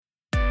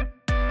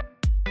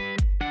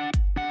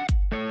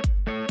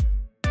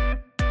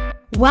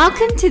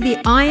Welcome to the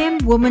I Am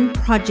Woman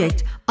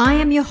Project. I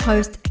am your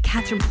host,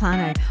 Catherine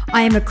Plano.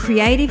 I am a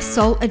creative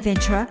soul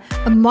adventurer,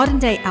 a modern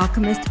day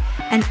alchemist,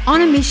 and on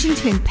a mission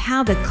to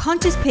empower the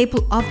conscious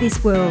people of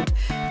this world,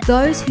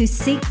 those who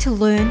seek to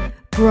learn,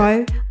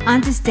 grow,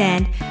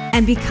 understand,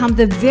 and become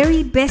the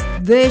very best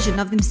version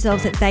of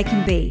themselves that they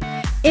can be.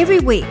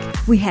 Every week,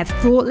 we have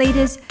thought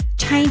leaders,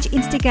 change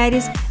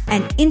instigators,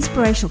 and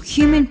inspirational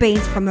human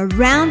beings from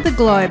around the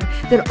globe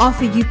that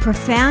offer you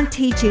profound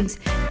teachings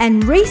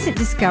and recent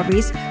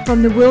discoveries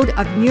from the world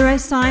of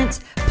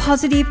neuroscience,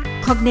 positive,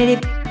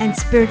 cognitive, and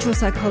spiritual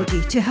psychology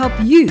to help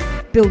you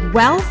build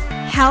wealth,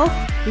 health,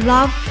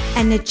 love,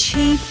 and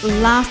achieve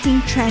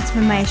lasting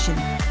transformation.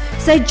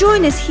 So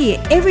join us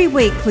here every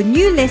week for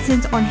new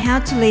lessons on how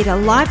to lead a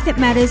life that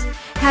matters,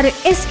 how to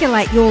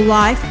escalate your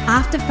life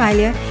after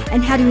failure,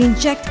 and how to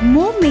inject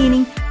more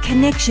meaning,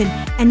 connection,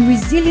 and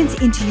resilience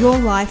into your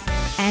life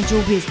and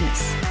your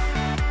business.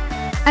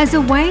 As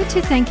a way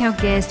to thank our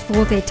guests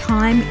for their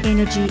time,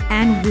 energy,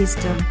 and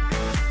wisdom,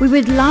 we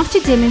would love to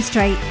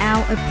demonstrate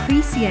our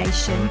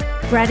appreciation,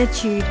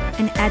 gratitude,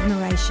 and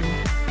admiration.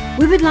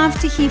 We would love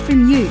to hear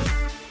from you.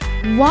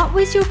 What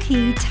was your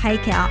key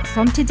takeout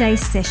from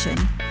today's session?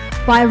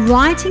 By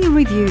writing a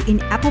review in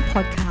Apple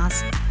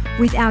Podcasts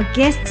with our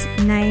guest's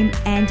name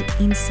and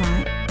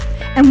insight.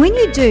 And when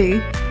you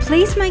do,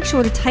 please make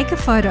sure to take a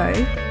photo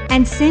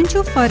and send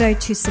your photo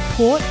to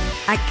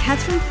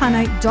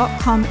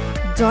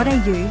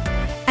support@catherineplano.com.au,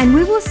 and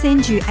we will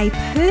send you a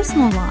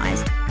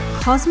personalized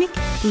cosmic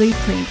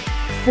blueprint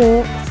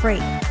for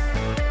free.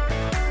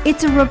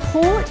 It's a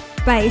report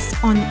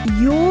based on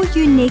your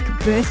unique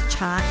birth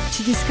chart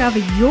to discover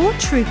your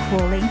true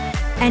calling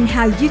and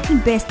how you can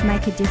best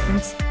make a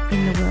difference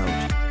in the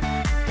world.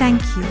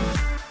 Thank you.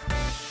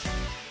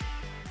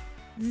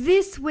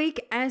 This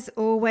week, as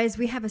always,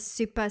 we have a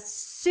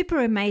super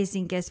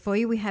amazing guest for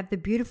you. We have the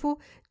beautiful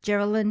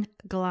Jeralyn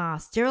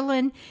Glass.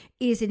 Jeralyn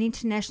is an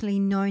internationally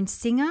known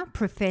singer,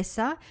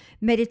 professor,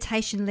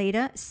 meditation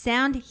leader,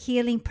 sound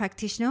healing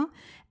practitioner,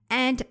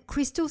 and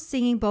crystal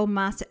singing bowl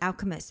master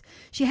alchemist.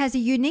 She has a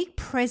unique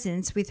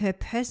presence with her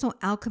personal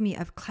alchemy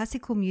of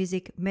classical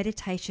music,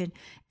 meditation,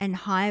 and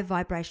higher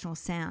vibrational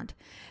sound.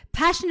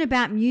 Passionate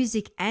about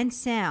music and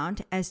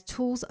sound as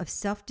tools of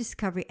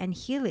self-discovery and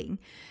healing,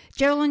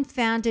 Jeralyn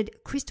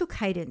founded Crystal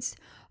Cadence,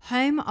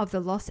 home of the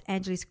Los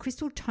Angeles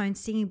Crystal Tone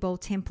Singing Bowl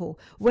Temple,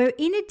 where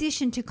in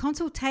addition to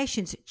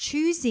consultations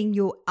choosing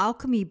your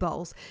alchemy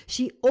bowls,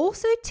 she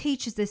also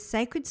teaches the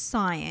sacred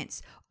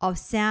science of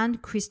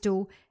sound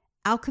crystal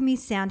alchemy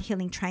sound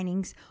healing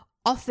trainings,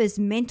 offers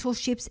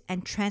mentorships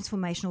and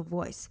transformational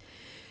voice.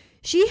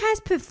 She has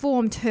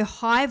performed her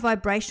high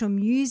vibrational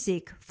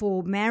music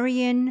for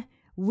Marianne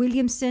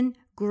Williamson,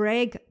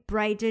 Greg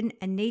Braden,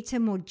 Anita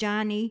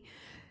Morjani,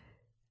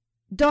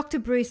 Dr.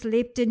 Bruce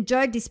Lipton,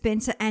 Joe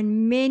Dispenza,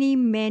 and many,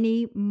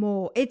 many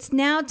more. It's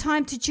now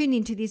time to tune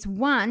into this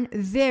one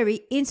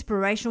very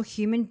inspirational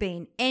human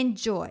being.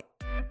 Enjoy.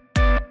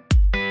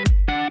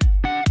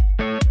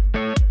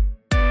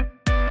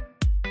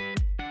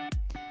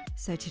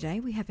 So today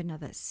we have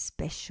another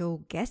special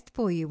guest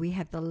for you. We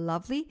have the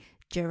lovely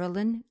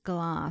Jeralyn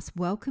Glass.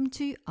 Welcome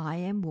to I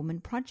Am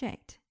Woman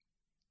Project.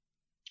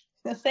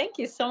 Well, thank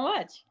you so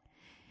much.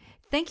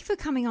 Thank you for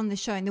coming on the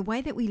show. And the way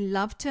that we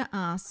love to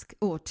ask,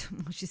 I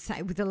should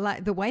say,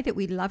 the way that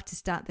we love to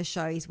start the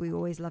show is we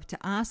always love to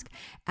ask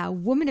our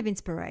woman of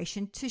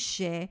inspiration to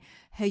share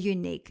her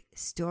unique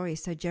story.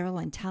 So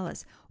Jeralyn, tell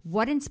us,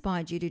 what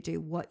inspired you to do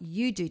what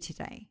you do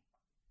today?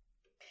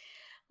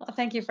 Well,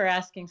 thank you for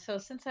asking. So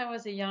since I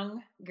was a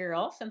young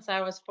girl, since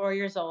I was 4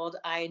 years old,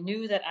 I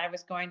knew that I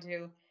was going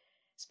to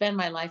spend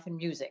my life in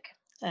music.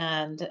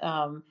 And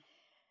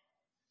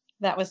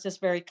that was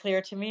just very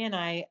clear to me. And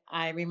I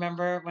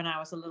remember when I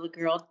was a little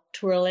girl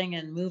twirling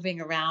and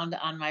moving around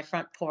on my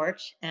front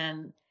porch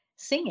and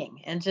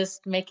singing and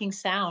just making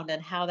sound,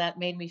 and how that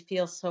made me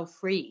feel so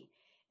free.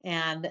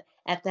 And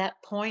at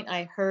that point,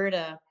 I heard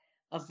a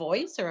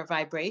voice or a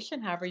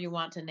vibration, however you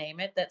want to name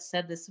it, that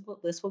said, this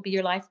will be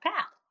your life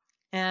path.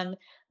 And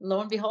lo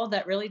and behold,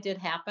 that really did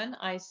happen.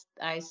 I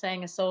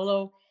sang a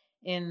solo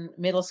in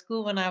middle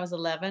school when I was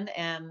 11,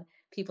 and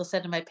people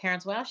said to my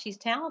parents, wow, she's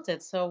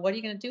talented. So what are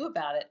you going to do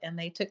about it? And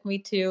they took me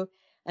to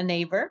a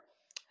neighbor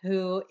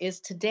who is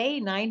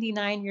today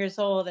 99 years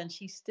old, and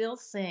she still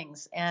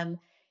sings. And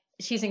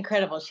she's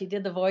incredible. She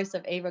did the voice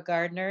of Ava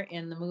Gardner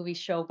in the movie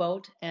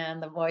Showboat,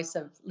 and the voice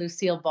of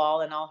Lucille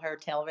Ball in all her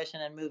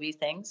television and movie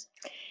things.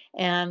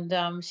 And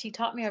she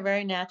taught me a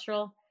very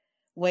natural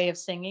way of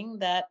singing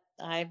that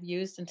I've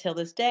used until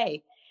this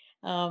day.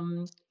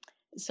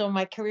 So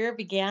my career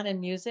began in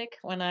music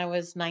when I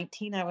was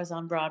 19. I was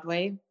on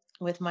Broadway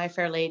with My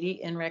Fair Lady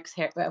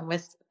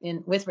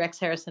with Rex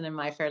Harrison and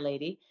My Fair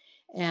Lady,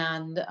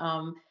 and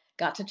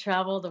got to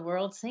travel the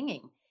world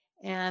singing.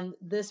 And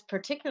this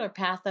particular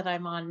path that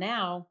I'm on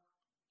now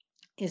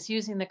is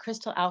using the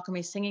Crystal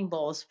Alchemy singing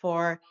bowls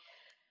for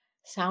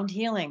sound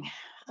healing.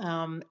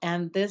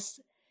 And this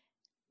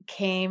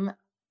came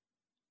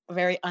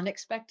very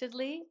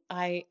unexpectedly.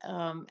 I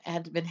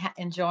had been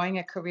enjoying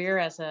a career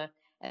as a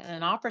as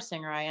an opera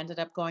singer, I ended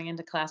up going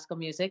into classical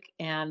music,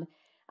 and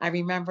I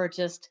remember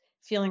just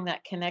feeling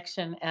that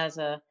connection as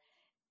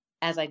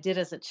I did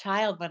as a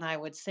child when I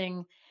would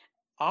sing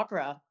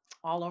opera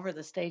all over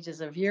the stages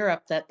of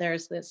Europe, that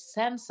there's this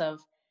sense of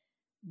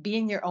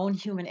being your own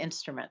human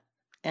instrument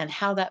and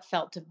how that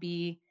felt to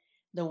be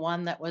the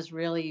one that was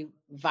really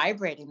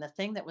vibrating, the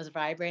thing that was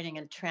vibrating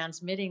and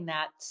transmitting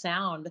that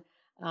sound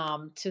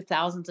to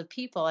thousands of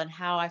people, and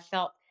how I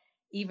felt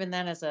even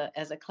then as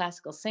a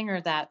classical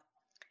singer that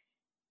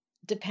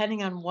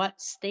depending on what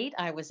state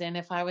I was in,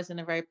 if I was in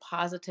a very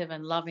positive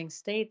and loving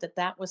state,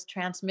 that was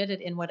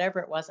transmitted in whatever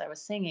it was I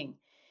was singing.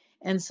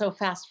 And so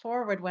fast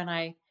forward, when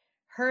I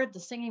heard the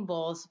Singing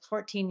Bowls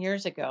 14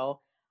 years ago,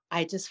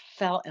 I just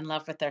fell in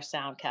love with their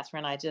sound,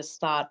 Catherine. I just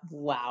thought,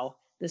 wow,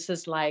 this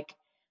is like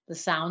the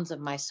sounds of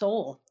my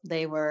soul.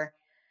 They were,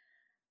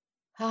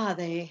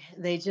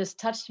 they just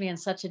touched me in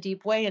such a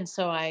deep way. And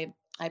so I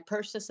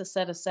purchased a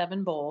set of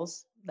 7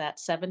 bowls,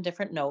 that's 7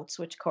 different notes,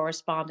 which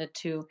corresponded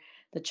to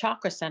the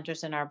chakra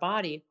centers in our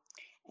body.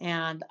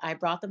 And I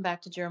brought them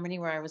back to Germany,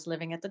 where I was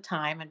living at the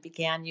time, and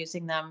began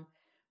using them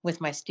with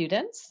my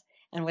students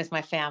and with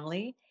my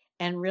family,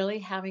 and really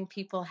having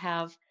people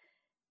have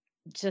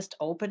just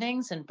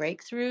openings and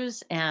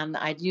breakthroughs. And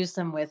I'd use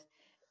them with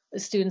the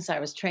students I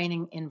was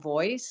training in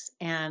voice,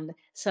 and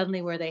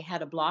suddenly where they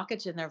had a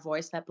blockage in their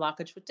voice, that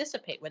blockage would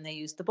dissipate when they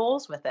used the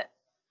bowls with it.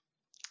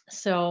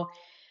 So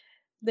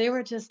they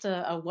were just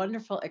a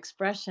wonderful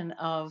expression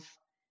of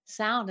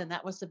sound, and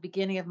that was the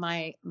beginning of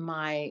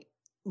my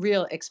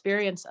real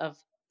experience of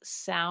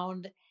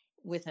sound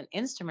with an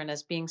instrument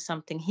as being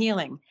something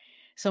healing.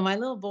 So my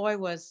little boy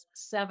was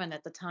 7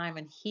 at the time,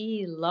 and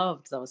he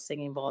loved those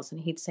singing bowls,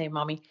 and he'd say,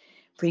 "Mommy,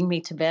 bring me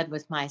to bed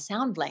with my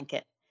sound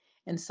blanket."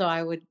 And so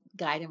I would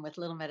guide him with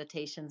little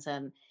meditations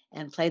and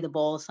play the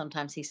bowls.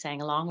 Sometimes he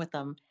sang along with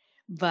them.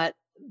 But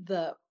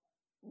the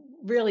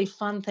really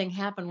fun thing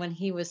happened when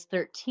he was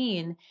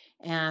 13,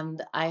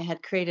 and I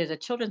had created a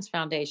children's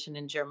foundation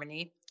in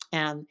Germany.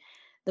 And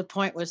the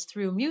point was,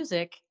 through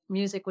music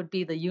would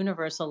be the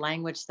universal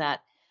language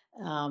that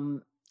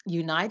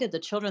united the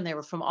children. They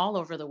were from all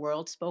over the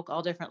world, spoke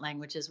all different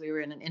languages. We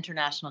were in an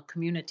international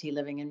community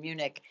living in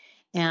Munich,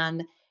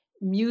 and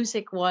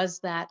music was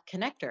that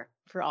connector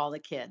for all the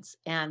kids.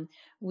 And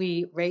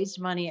we raised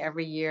money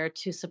every year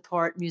to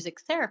support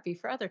music therapy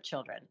for other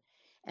children.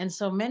 And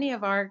so many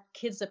of our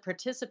kids that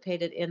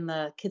participated in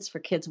the Kids for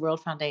Kids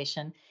World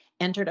Foundation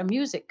entered a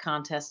music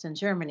contest in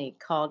Germany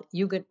called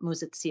Jugend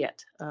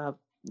musiziert,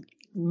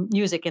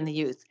 music in the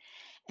youth.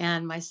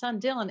 And my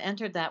son Dylan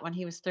entered that when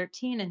he was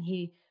 13, and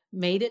he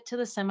made it to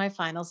the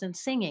semifinals in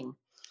singing.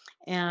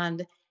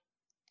 And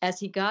as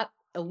he got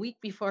a week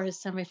before his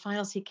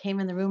semifinals, he came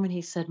in the room and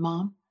he said,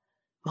 Mom,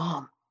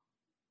 Mom,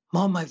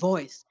 my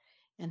voice.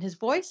 And his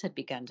voice had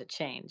begun to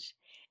change.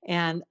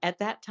 And at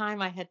that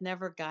time, I had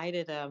never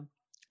guided a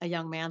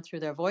young man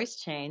through their voice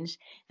change.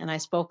 And I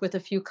spoke with a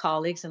few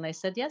colleagues, and they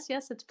said, yes,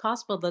 it's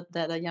possible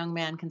that a young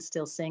man can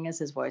still sing as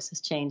his voice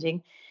is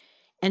changing.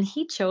 And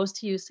he chose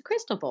to use the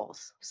crystal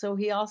bowls. So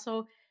he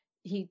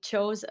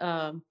chose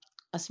a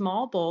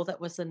small bowl that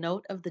was the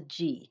note of the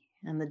G.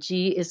 And the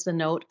G is the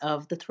note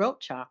of the throat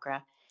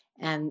chakra.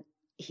 And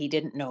he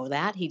didn't know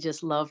that. He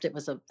just loved it.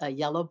 Was a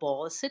yellow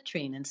bowl of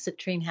citrine, and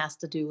citrine has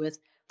to do with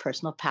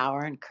personal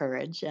power and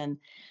courage. And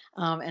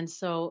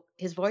so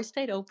his voice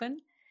stayed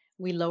open.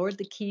 We lowered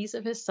the keys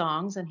of his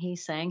songs, and he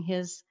sang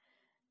his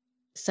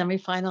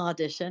semifinal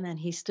audition, and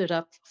he stood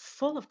up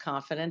full of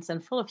confidence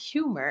and full of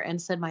humor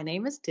and said, "My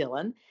name is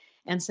Dylan,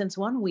 and since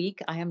 1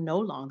 week I am no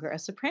longer a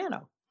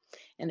soprano."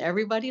 And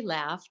everybody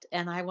laughed,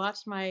 and I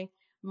watched my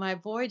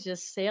boy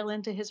just sail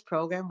into his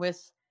program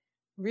with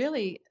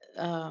really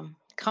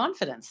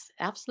confidence,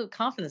 absolute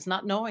confidence,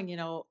 not knowing,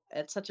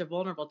 at such a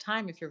vulnerable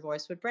time if your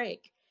voice would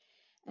break.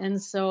 And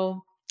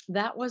so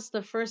that was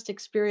the first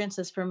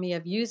experiences for me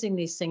of using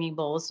these singing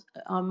bowls,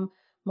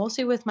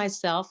 mostly with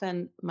myself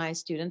and my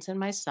students and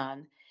my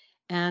son.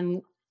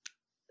 And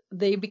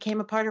they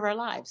became a part of our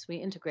lives. We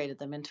integrated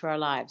them into our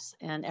lives,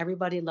 and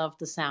everybody loved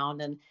the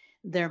sound. And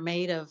they're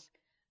made of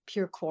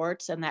pure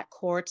quartz, and that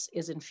quartz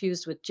is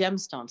infused with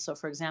gemstones. So,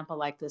 for example,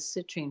 like this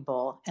citrine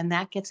bowl, and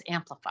that gets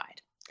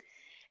amplified.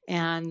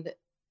 And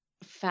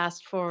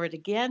fast forward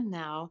again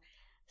now,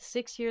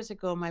 6 years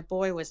ago, my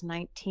boy was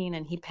 19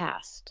 and he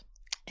passed.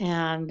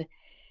 And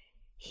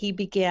he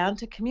began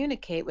to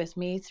communicate with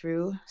me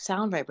through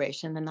sound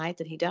vibration the night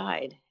that he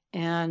died.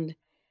 And,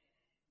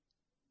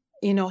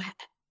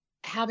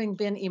 having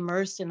been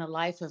immersed in a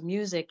life of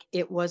music,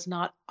 it was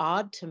not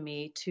odd to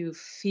me to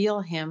feel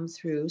him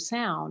through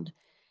sound.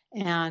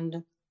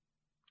 And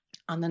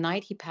on the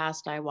night he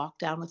passed, I walked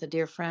down with a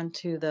dear friend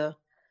to the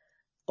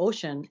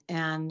ocean,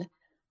 and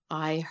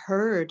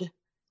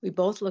we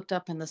both looked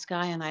up in the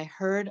sky, and I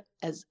heard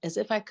as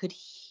if I could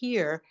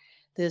hear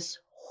this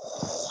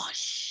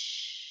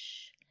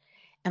whoosh,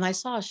 and I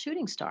saw a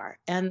shooting star.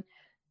 And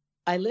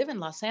I live in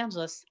Los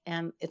Angeles,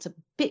 and it's a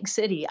big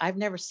city. I've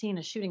never seen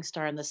a shooting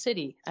star in the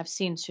city. I've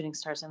seen shooting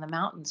stars in the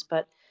mountains,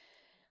 but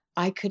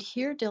I could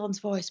hear Dylan's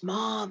voice,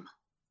 "Mom,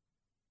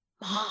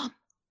 Mom."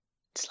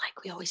 It's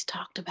like we always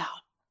talked about.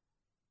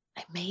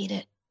 I made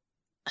it.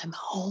 I'm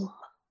home.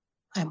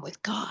 I'm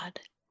with God.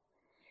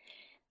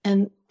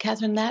 And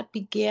Catherine, that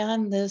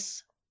began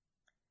this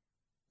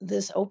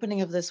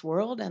opening of this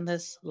world and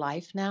this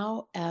life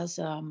now as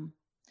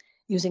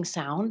using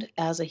sound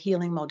as a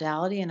healing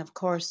modality. And of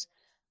course,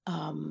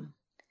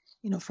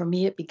 for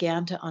me, it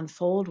began to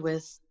unfold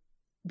with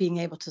being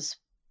able to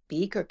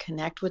speak or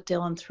connect with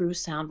Dylan through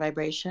sound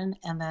vibration.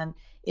 And then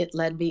it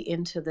led me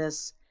into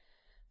this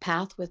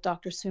path with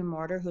Dr. Sue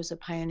Morter, who's a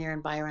pioneer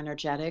in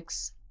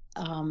bioenergetics,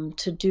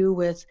 to do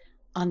with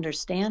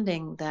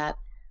understanding that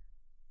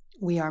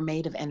we are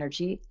made of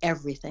energy.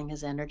 Everything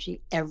is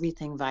energy.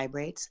 Everything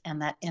vibrates.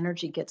 And that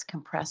energy gets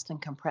compressed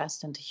and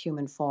compressed into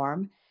human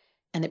form,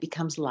 and it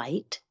becomes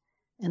light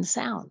and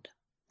sound.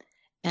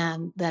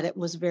 And that it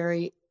was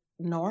very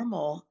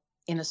normal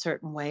in a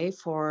certain way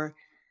for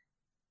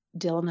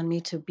Dylan and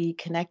me to be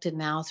connected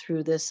now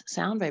through this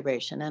sound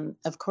vibration. And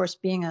of course,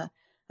 being a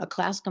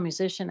classical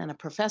musician and a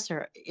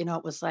professor,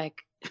 it was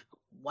like,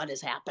 what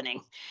is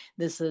happening?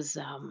 This is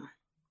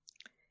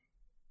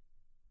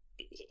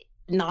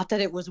not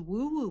that it was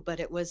woo-woo, but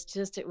it was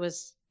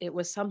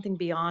something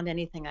beyond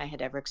anything I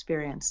had ever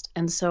experienced.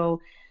 And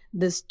so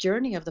this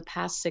journey of the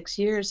past 6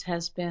 years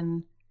has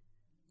been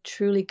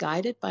truly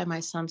guided by my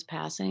son's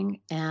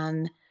passing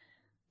and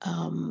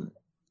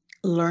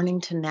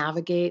learning to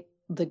navigate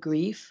the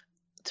grief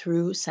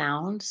through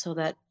sound so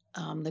that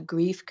the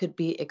grief could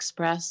be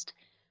expressed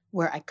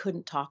where I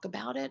couldn't talk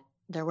about it.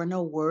 There were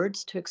no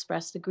words to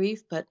express the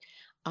grief, but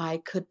I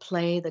could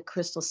play the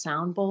crystal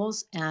sound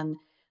bowls and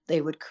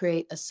they would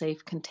create a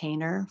safe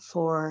container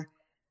for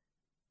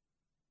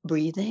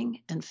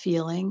breathing and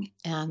feeling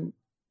and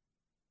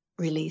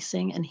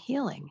releasing and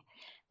healing.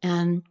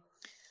 And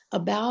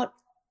about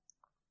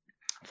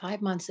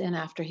 5 months in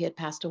after he had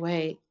passed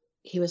away,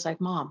 he was like,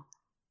 Mom,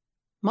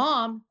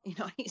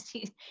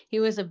 he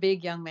was a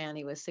big young man.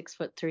 He was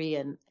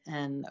 6'3"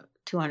 and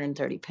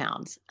 230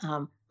 pounds.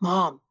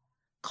 Mom,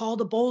 call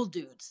the bowl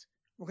dudes.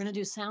 We're going to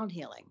do sound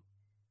healing.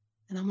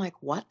 And I'm like,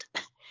 what?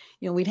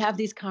 We'd have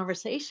these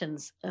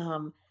conversations.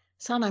 Son,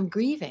 I'm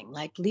grieving.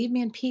 Like, leave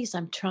me in peace.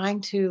 I'm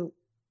trying to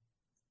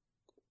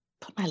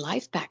put my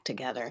life back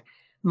together.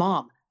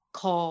 Mom,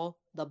 call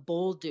the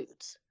bowl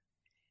dudes.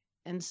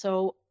 And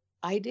so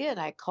I did.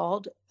 I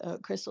called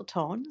Crystal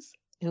Tones,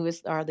 who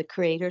are the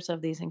creators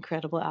of these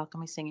incredible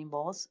Alchemy singing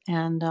bowls,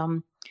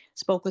 and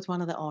spoke with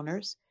one of the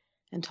owners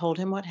and told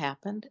him what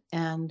happened.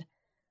 And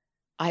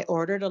I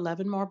ordered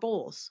 11 more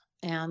bowls.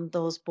 And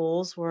those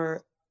bowls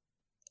were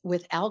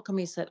with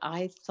alchemies that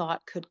I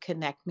thought could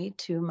connect me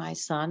to my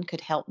son, could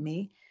help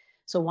me.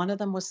 So one of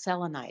them was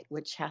selenite,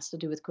 which has to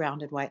do with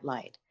grounded white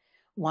light.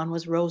 One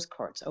was rose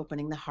quartz,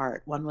 opening the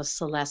heart. One was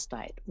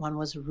celestite. One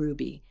was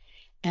ruby.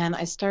 And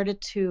I started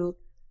to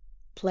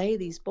play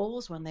these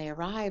bowls when they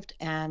arrived,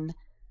 and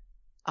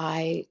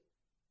I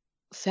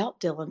felt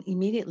Dylan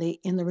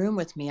immediately in the room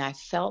with me. I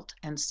felt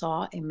and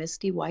saw a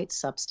misty white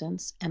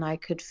substance, and I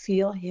could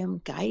feel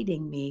him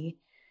guiding me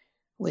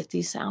with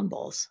these sound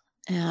bowls.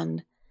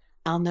 And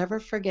I'll never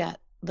forget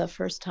the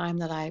first time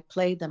that I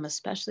played them,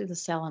 especially the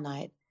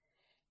selenite,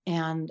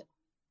 and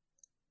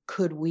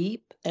could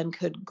weep and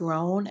could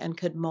groan and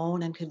could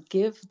moan and could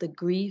give the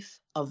grief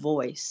a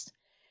voice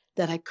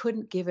that I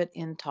couldn't give it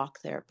in talk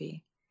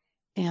therapy.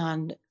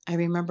 And I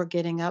remember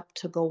getting up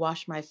to go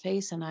wash my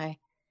face, and I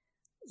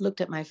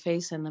looked at my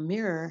face in the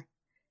mirror,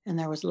 and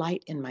there was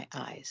light in my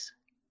eyes.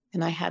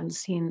 And I hadn't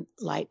seen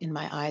light in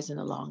my eyes in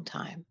a long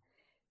time.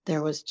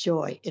 There was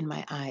joy in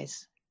my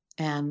eyes.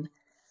 And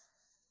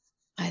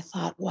I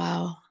thought,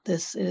 wow,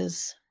 this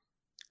is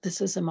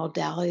a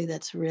modality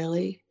that's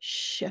really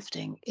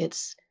shifting.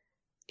 It's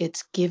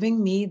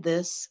giving me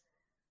this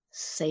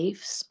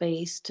safe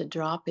space to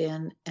drop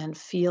in and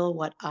feel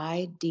what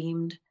I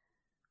deemed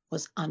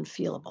was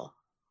unfeelable,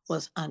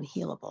 was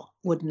unhealable,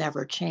 would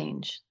never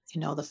change.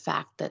 The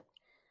fact that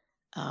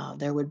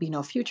there would be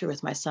no future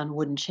with my son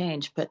wouldn't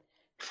change. But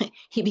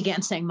he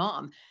began saying,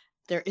 Mom,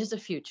 there is a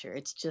future.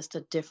 It's just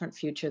a different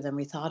future than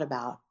we thought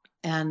about.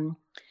 And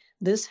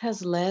this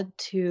has led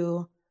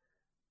to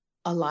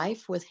a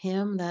life with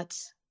him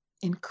that's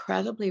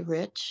incredibly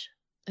rich.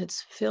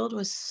 It's filled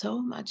with so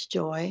much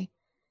joy.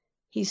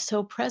 He's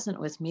so present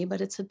with me,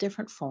 but it's a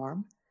different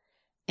form.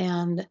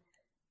 And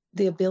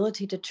the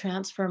ability to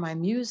transfer my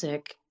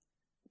music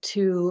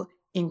to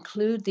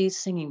include these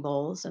singing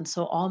bowls. And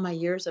so all my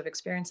years of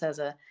experience as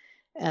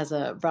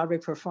a Broadway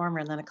performer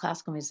and then a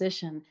classical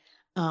musician,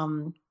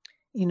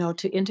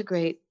 to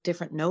integrate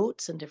different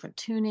notes and different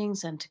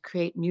tunings and to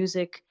create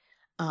music,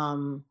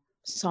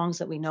 songs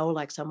that we know,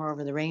 like Somewhere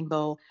Over the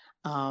Rainbow,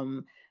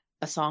 a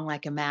song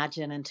like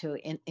Imagine, and to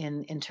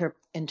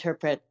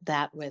interpret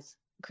that with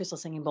crystal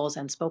singing bowls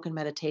and spoken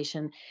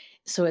meditation.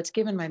 So it's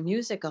given my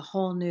music a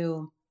whole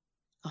new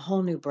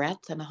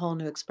breadth and a whole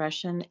new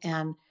expression,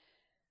 and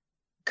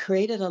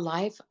created a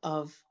life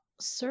of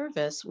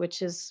service,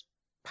 which is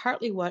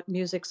partly what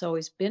music's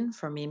always been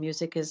for me.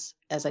 Music is,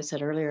 as I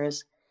said earlier,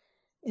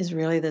 is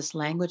really this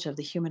language of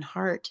the human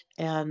heart.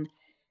 And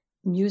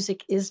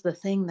music is the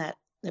thing that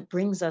that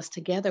brings us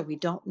together. We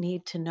don't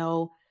need to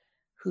know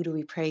who do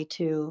we pray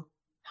to,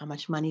 how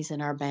much money's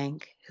in our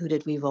bank, who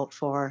did we vote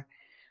for,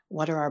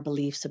 what are our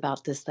beliefs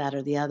about this, that,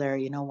 or the other,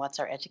 what's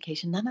our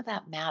education. None of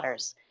that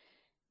matters.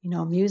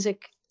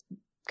 Music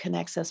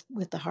connects us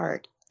with the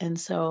heart. And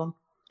so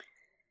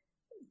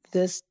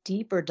this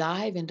deeper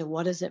dive into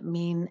what does it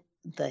mean,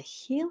 the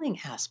healing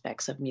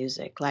aspects of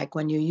music, like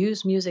when you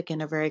use music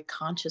in a very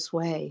conscious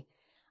way,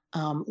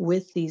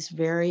 with these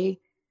very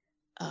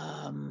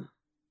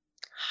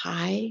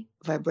high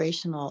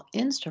vibrational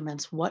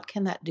instruments, what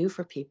can that do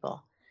for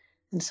people?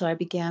 And so I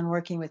began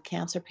working with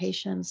cancer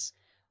patients,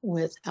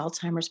 with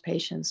Alzheimer's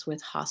patients,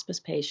 with hospice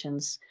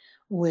patients,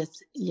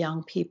 with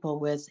young people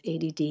with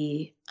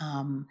ADD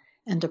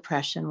and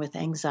depression, with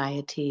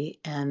anxiety,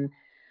 and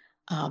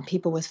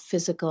people with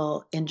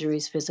physical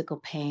injuries, physical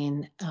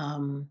pain.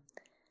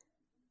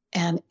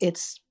 And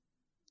it's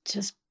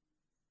just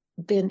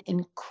been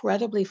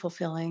incredibly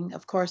fulfilling.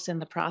 Of course, in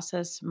the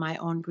process, my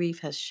own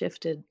grief has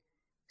shifted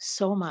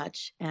so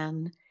much.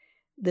 And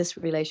this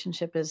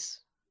relationship is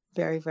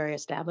very, very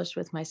established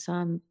with my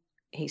son.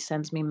 He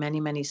sends me many,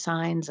 many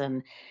signs.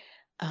 And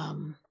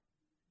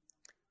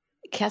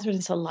Catherine,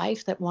 it's a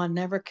life that one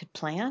never could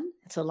plan.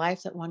 It's a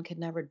life that one could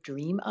never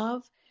dream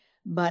of.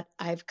 But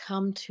I've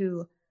come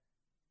to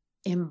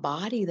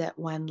embody that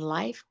when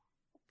life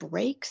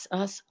breaks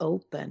us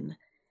open,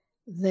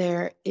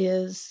 there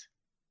is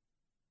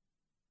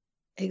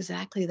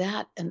exactly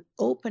that, an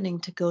opening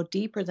to go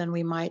deeper than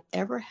we might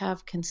ever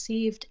have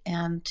conceived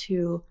and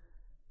to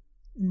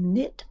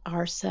knit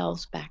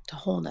ourselves back to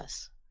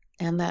wholeness.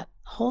 And that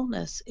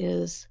wholeness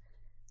is,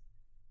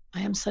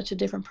 I am such a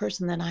different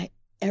person than I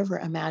ever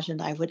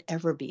imagined I would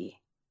ever be.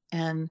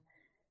 And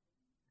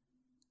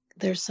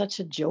there's such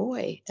a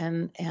joy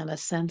and a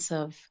sense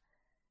of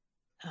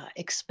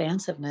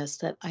expansiveness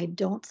that I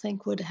don't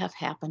think would have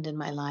happened in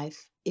my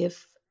life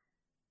if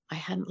I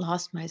hadn't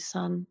lost my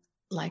son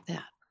like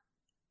that.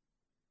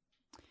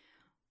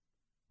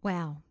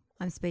 Wow,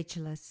 I'm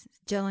speechless.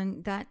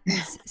 Jeralyn, that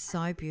is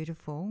so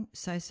beautiful,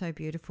 so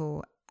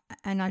beautiful.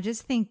 And I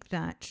just think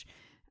that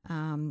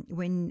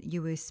when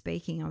you were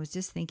speaking, I was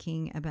just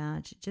thinking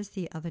about just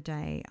the other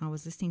day, I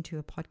was listening to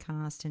a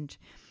podcast and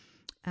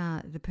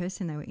the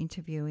person they were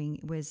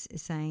interviewing was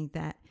saying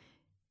that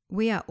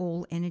we are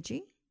all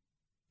energy.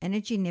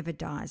 Energy never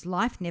dies.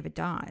 Life never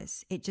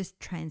dies. It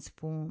just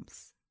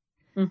transforms.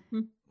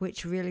 Mm-hmm.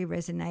 Which really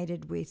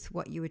resonated with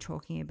what you were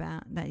talking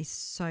about. That is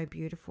so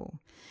beautiful.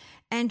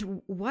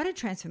 And what a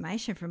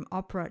transformation from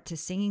opera to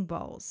singing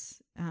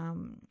bowls,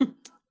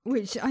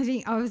 which I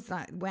think I was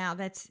like, wow,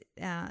 that's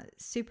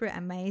super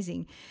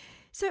amazing.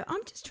 So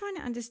I'm just trying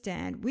to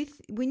understand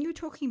when you're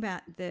talking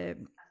about the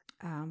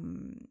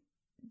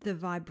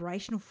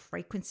vibrational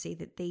frequency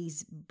that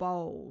these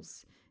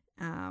bowls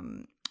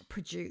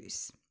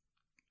produce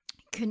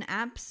can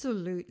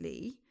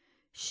absolutely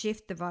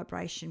shift the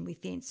vibration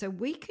within. So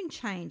we can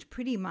change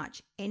pretty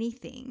much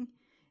anything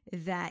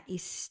that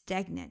is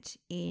stagnant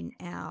in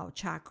our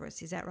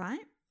chakras. Is that right?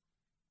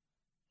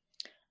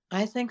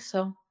 I think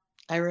so.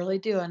 I really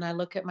do. And I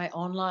look at my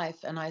own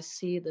life and I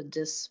see the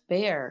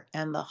despair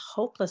and the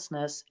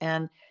hopelessness.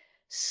 And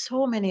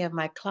so many of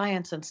my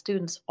clients and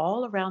students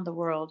all around the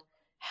world,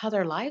 how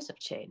their lives have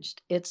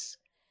changed. It's,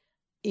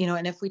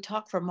 and if we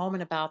talk for a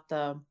moment about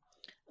the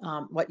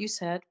what you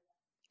said,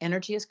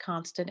 energy is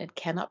constant. It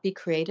cannot be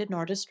created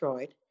nor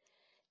destroyed.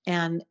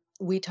 And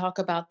we talk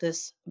about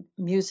this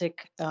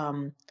music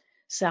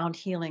sound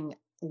healing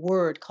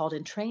word called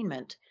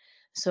entrainment.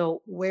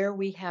 So where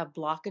we have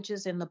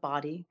blockages in the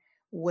body,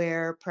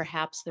 where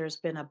perhaps there's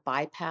been a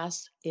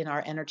bypass in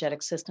our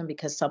energetic system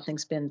because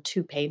something's been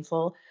too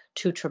painful,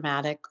 too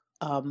traumatic,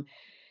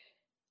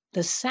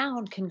 the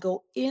sound can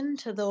go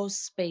into those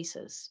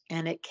spaces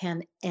and it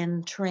can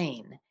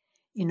entrain,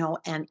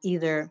 and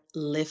either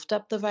lift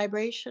up the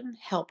vibration,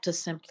 help to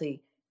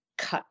simply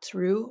cut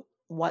through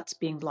what's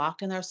being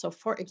blocked in there. So,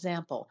 for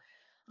example,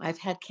 I've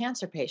had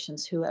cancer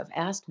patients who have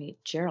asked me,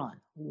 Jeralyn,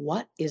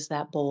 what is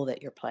that bowl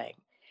that you're playing?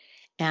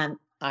 And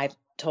I've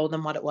told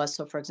them what it was.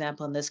 So, for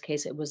example, in this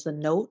case, it was the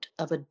note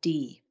of a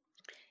D.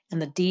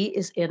 And the D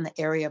is in the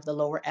area of the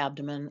lower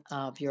abdomen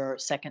of your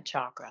second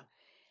chakra.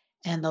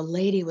 And the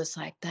lady was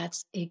like,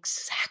 that's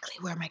exactly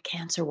where my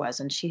cancer was.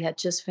 And she had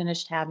just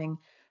finished having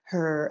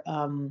her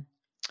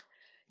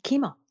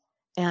chemo.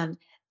 And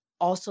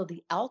also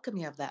the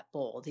alchemy of that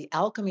bowl. The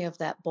alchemy of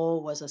that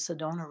bowl was a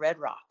Sedona red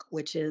rock,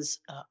 which is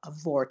a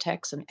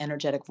vortex, an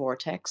energetic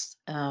vortex,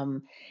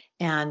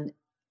 and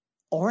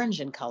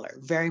orange in color,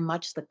 very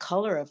much the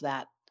color of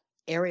that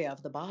area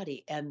of the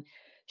body. And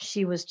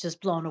she was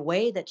just blown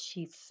away that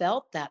she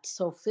felt that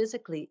so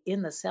physically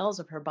in the cells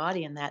of her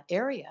body in that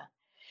area.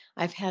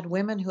 I've had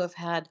women who have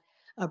had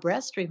a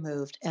breast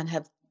removed and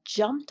have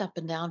jumped up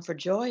and down for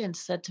joy and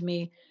said to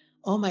me,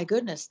 oh my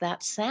goodness,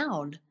 that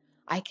sound,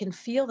 I can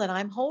feel that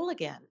I'm whole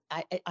again.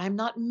 I'm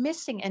not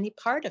missing any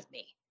part of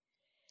me.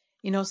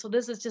 So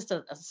this is just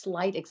a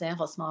slight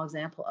example, a small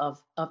example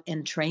of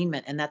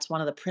entrainment. And that's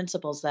one of the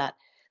principles that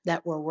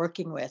that we're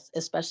working with,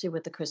 especially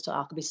with the Crystal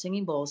Alchemy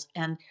singing bowls.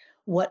 And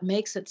what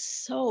makes it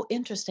so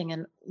interesting,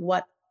 and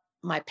what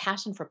my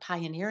passion for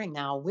pioneering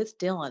now with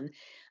Dylan,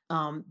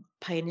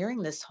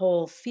 pioneering this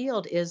whole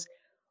field, is,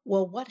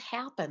 well, what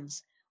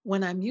happens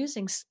when I'm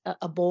using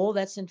a bowl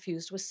that's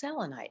infused with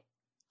selenite?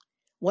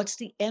 What's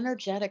the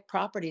energetic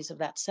properties of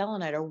that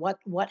selenite? Or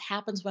what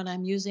happens when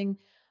I'm using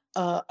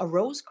a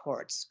rose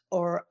quartz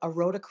or a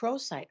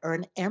rhodochrosite or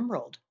an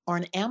emerald or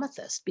an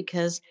amethyst?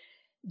 Because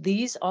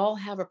these all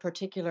have a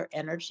particular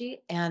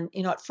energy. And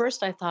at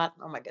first I thought,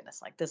 oh my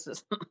goodness, like this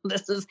is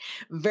this is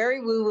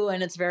very woo woo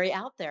and it's very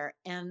out there.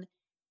 And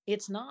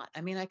it's not.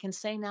 I mean, I can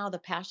say now the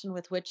passion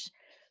with which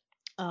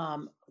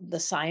the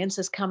science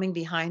is coming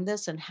behind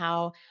this, and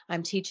how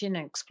I'm teaching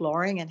and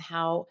exploring, and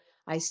how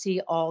I see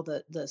all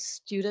the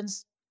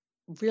students,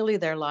 really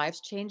their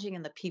lives changing,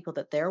 and the people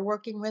that they're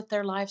working with,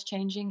 their lives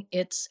changing.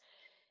 It's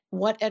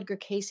what Edgar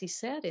Cayce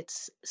said.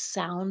 It's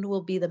sound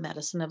will be the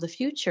medicine of the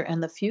future,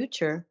 and the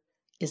future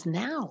is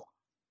now.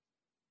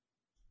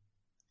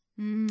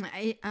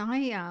 I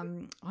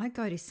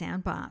go to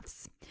sound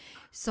baths.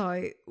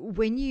 So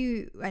when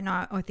you and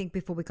I think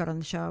before we got on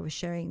the show, I was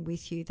sharing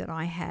with you that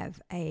I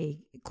have a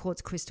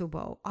quartz crystal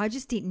bowl. I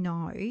just didn't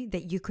know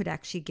that you could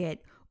actually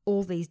get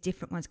all these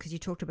different ones, because you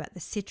talked about the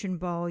citron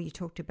bowl, you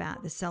talked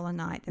about the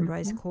selenite, the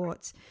rose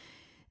quartz.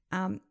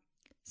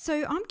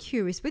 So I'm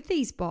curious with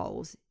these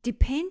bowls,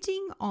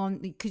 depending on,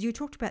 because you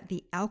talked about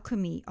the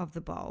alchemy of the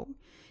bowl,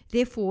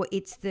 therefore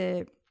it's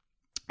the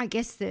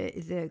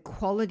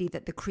quality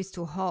that the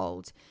crystal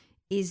holds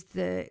is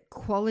the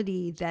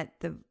quality that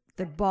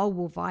the bowl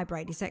will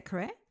vibrate. Is that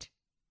correct?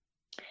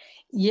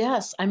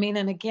 Yes. I mean,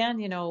 and again,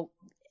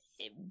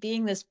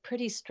 being this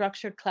pretty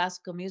structured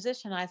classical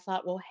musician, I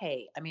thought, well,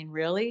 hey, I mean,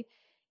 really,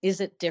 is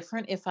it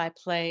different if I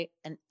play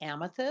an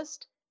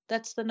amethyst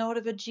that's the note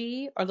of a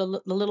G, or the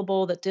little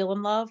bowl that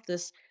Dylan loved,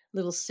 this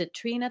little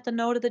citrine at the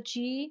note of the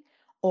G,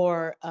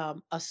 or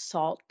a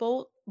salt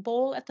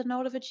bowl at the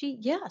note of a G?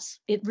 Yes,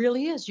 it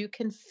really is. You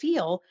can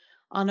feel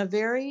on a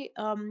very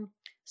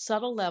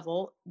subtle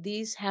level,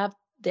 these have,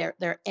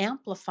 they're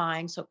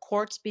amplifying. So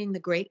quartz being the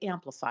great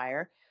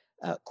amplifier,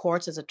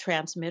 quartz as a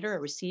transmitter, a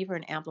receiver,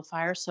 an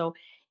amplifier. So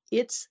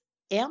it's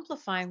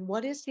amplifying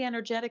what is the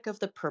energetic of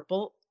the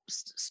purple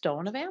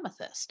stone of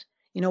amethyst.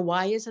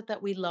 Why is it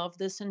that we love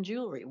this in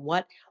jewelry?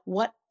 What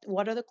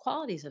are the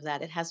qualities of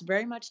that? It has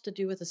very much to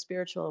do with a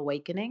spiritual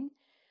awakening.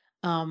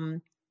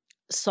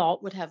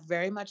 Salt would have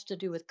very much to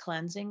do with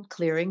cleansing,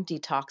 clearing,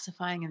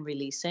 detoxifying, and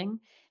releasing.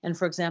 And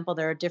for example,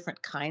 there are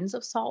different kinds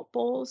of salt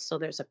bowls. So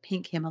there's a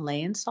pink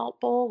Himalayan salt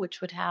bowl,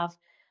 which would have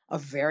a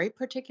very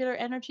particular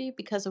energy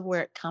because of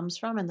where it comes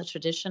from and the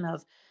tradition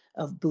of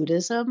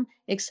Buddhism,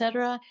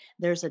 etc.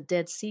 There's a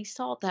Dead Sea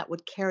salt that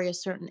would carry a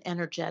certain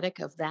energetic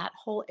of that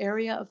whole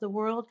area of the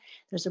world.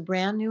 There's a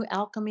brand new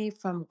alchemy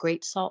from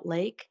Great Salt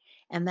Lake,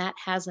 and that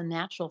has a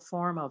natural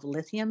form of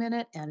lithium in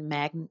it, and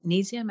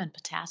magnesium and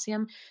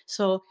potassium.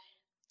 So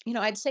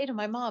I'd say to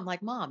my mom,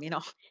 like, Mom,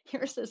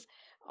 here's this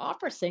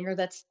opera singer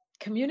that's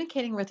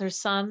communicating with her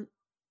son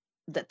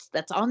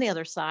that's on the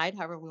other side,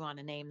 however we want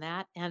to name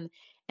that, and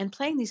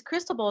playing these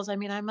crystal bowls. I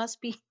mean, I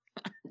must be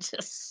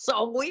just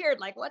so weird.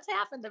 Like, what's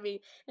happened to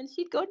me? And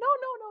she'd go, no,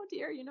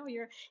 dear,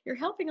 you're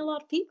helping a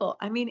lot of people.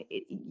 I mean,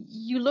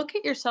 you look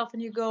at yourself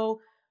and you go,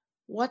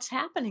 what's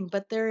happening?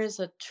 But there is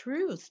a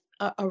truth,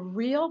 a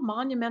real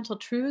monumental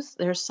truth.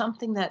 There's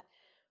something that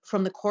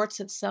from the quartz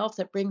itself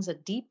that brings a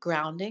deep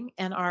grounding,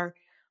 and our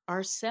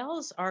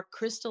cells are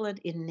crystalline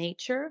in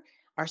nature.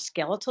 Our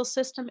skeletal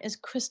system is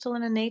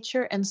crystalline in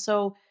nature. And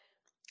so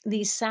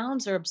these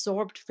sounds are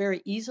absorbed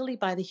very easily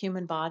by the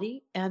human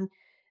body. And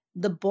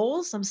the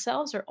bowls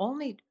themselves are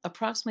only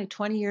approximately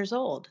 20 years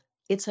old.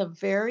 It's a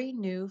very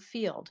new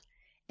field.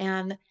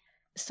 And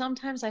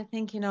sometimes I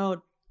think,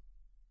 Dylan,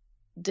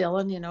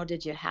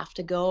 did you have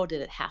to go?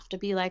 Did it have to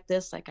be like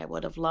this? Like, I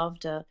would have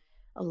loved a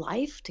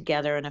life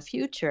together and a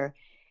future.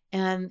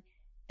 And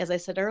as I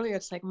said earlier,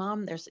 it's like,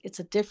 Mom, it's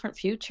a different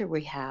future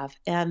we have.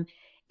 And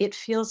it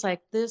feels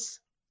like this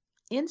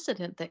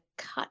incident that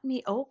cut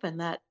me open,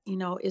 that,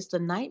 is the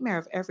nightmare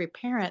of every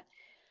parent,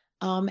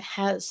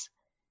 has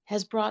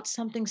brought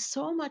something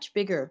so much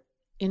bigger,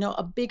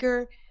 a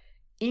bigger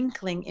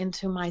inkling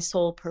into my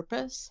soul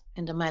purpose,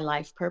 into my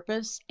life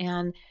purpose.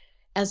 And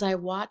as I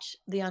watch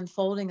the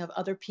unfolding of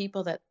other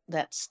people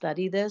that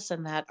study this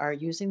and that are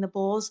using the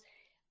bowls,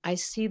 I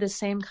see the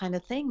same kind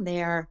of thing.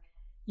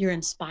 You're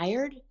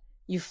inspired,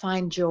 you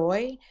find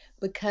joy,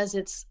 because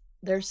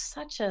there's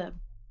such a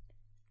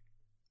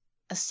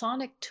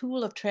sonic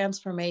tool of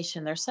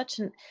transformation. They're such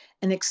an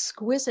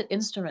exquisite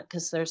instrument,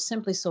 because they're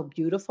simply so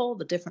beautiful,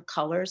 the different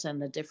colors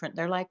and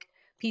they're like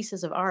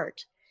pieces of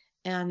art.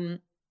 And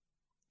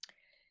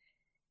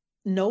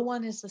no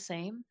one is the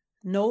same.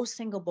 No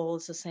single bowl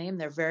is the same.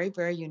 They're very,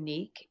 very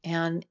unique.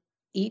 And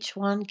each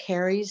one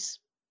carries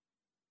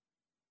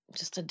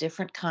just a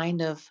different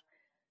kind of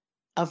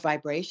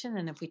vibration.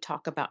 And if we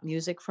talk about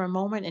music for a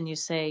moment, and you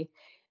say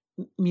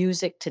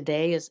music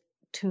today is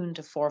tuned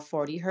to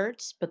 440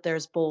 hertz, but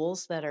there's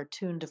bowls that are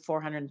tuned to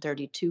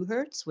 432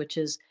 hertz, which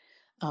is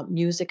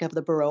music of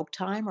the Baroque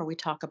time, or we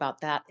talk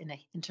about that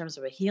in terms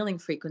of a healing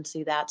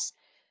frequency. That's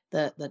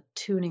the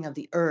tuning of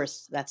the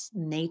earth. That's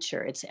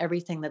nature. It's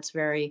everything that's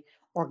very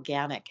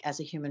organic as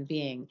a human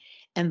being.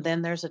 And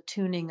then there's a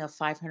tuning of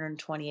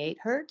 528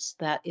 hertz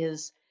that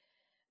is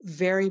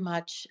very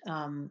much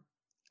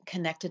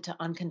connected to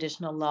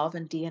unconditional love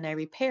and DNA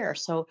repair.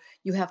 So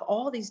you have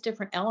all these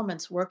different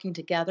elements working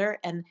together.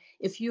 And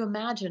if you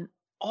imagine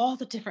all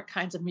the different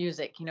kinds of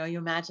music, you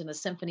imagine a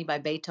symphony by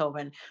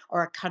Beethoven,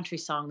 or a country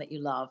song that you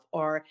love,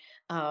 or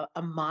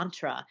a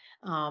mantra,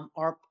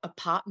 or a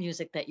pop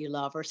music that you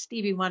love, or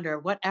Stevie Wonder,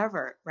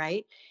 whatever,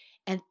 right?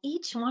 And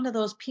each one of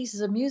those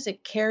pieces of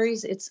music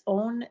carries its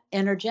own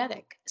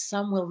energetic.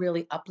 Some will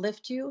really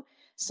uplift you.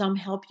 Some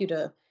help you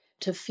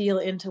to feel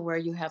into where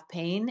you have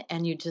pain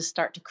and you just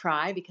start to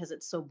cry because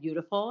it's so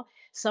beautiful.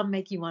 Some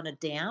make you want to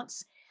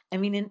dance. I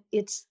mean,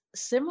 it's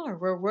similar.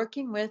 We're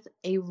working with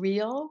a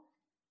real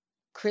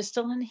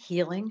crystalline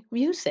healing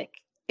music.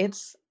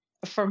 It's,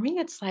 for me,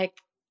 it's like,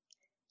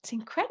 it's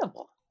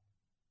incredible.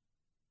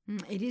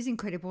 It is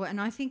incredible.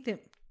 And I think that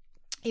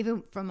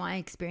even from my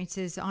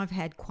experiences, I've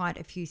had quite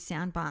a few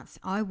sound baths.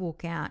 I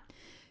walk out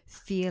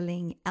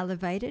feeling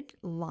elevated,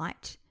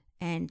 light,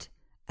 and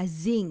a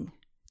zing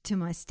to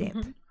my step.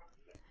 Mm-hmm.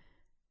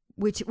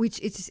 Which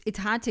it's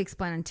hard to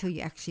explain until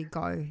you actually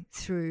go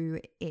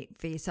through it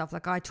for yourself.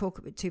 Like, I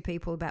talk to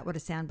people about what a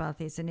sound bath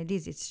is, and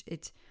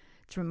it's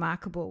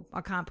remarkable.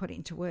 I can't put it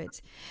into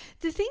words.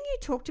 The thing you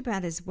talked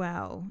about as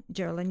well,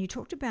 Jeralyn, you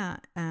talked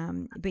about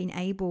being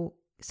able.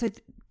 So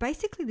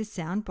basically, the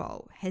sound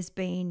bowl has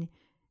been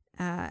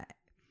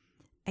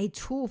a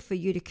tool for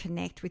you to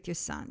connect with your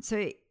son.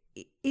 So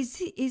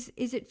is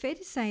it fair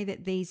to say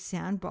that these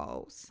sound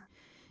bowls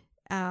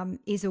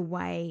is a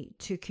way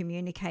to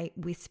communicate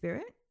with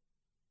spirit?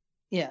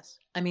 Yes.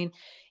 I mean,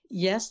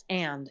 yes,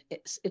 and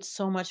it's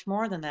so much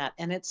more than that.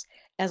 And it's,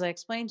 as I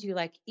explained to you,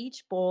 like,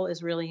 each bowl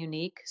is really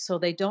unique. So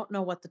they don't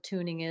know what the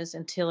tuning is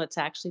until it's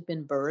actually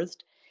been birthed.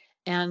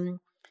 And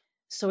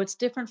so it's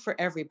different for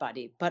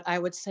everybody. But I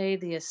would say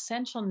the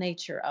essential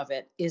nature of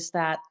it is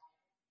that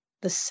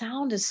the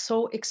sound is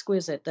so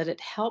exquisite that it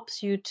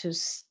helps you to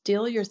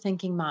still your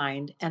thinking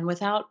mind. And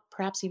without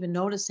perhaps even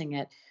noticing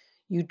it,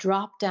 you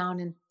drop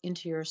down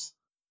into your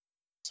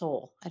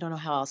soul. I don't know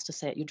how else to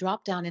say it. You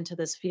drop down into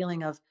this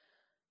feeling of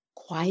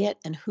quiet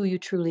and who you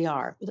truly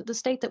are, the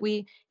state that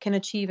we can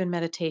achieve in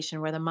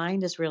meditation, where the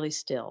mind is really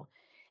still.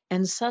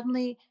 And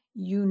suddenly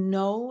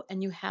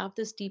and you have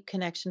this deep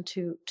connection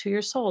to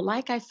your soul,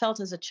 like I felt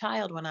as a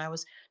child when I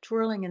was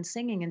twirling and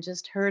singing and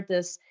just heard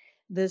this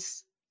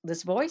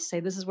voice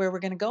say, this is where we're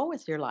going to go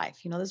with your life.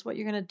 This is what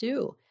you're going to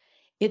do.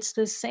 It's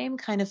the same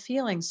kind of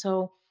feeling.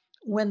 So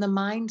when the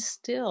mind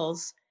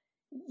stills,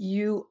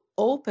 you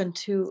open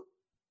to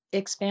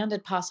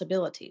expanded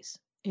possibilities,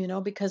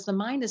 because the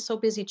mind is so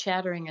busy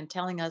chattering and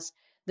telling us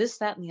this,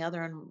 that, and the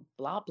other, and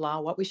blah, blah,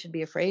 what we should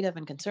be afraid of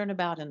and concerned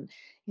about, and,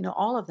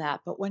 all of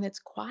that. But when it's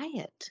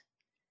quiet,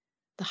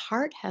 the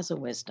heart has a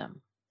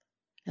wisdom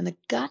and the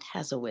gut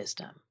has a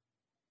wisdom,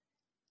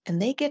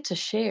 and they get to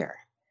share.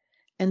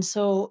 And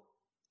so,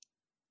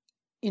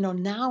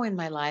 now in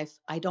my life,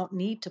 I don't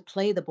need to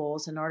play the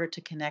bowls in order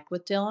to connect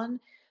with Dylan.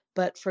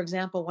 But for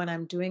example, when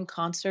I'm doing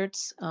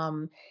concerts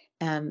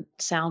and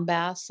sound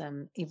baths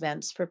and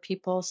events for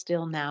people,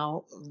 still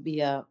now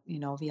via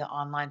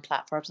online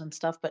platforms and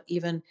stuff, but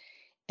even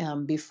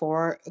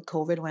before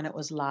COVID, when it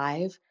was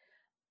live,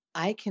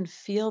 I can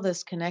feel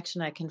this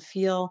connection. I can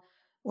feel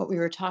what we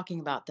were talking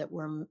about, that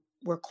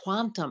we're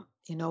quantum,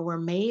 we're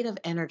made of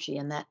energy,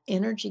 and that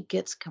energy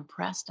gets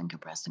compressed and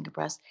compressed and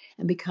compressed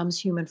and becomes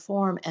human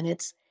form. And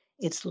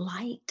it's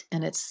light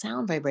and it's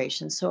sound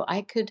vibration. So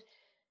I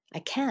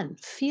can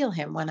feel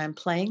him when I'm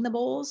playing the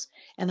bowls,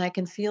 and I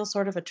can feel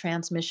sort of a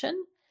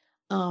transmission,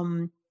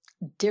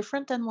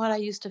 different than what I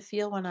used to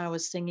feel when I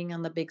was singing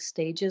on the big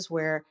stages,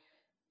 where,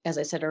 as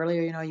I said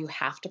earlier, you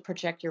have to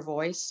project your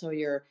voice. So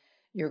you're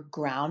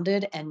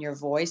grounded, and your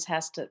voice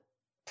has to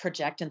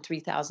project in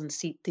 3,000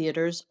 seat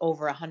theaters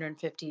over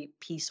 150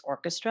 piece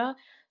orchestra.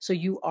 So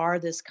you are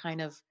this kind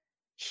of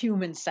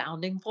human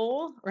sounding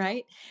bowl,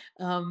 right?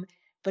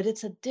 But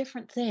it's a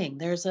different thing.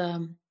 There's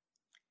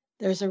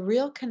a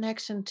real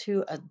connection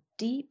to a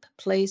deep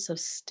place of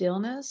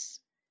stillness,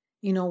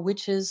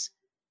 which is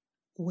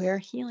where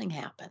healing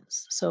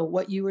happens. So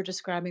what you were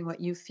describing, what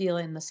you feel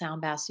in the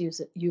sound baths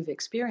you've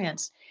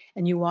experienced,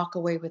 and you walk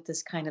away with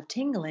this kind of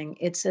tingling,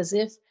 it's as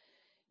if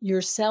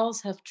your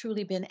cells have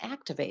truly been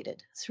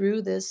activated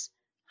through this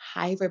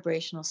high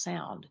vibrational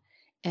sound.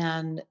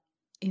 And,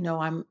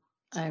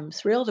 I'm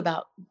thrilled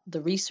about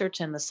the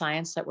research and the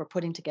science that we're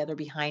putting together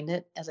behind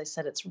it. As I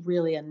said, it's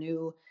really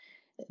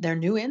they're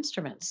new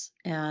instruments.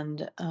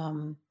 And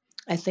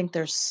I think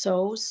there's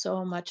so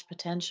much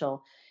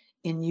potential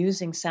in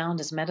using sound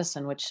as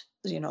medicine, which,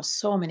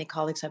 so many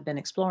colleagues have been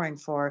exploring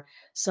for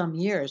some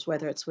years,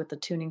 whether it's with the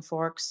tuning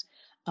forks,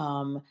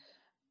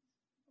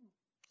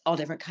 all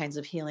different kinds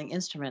of healing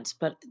instruments.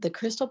 But the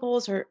crystal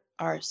bowls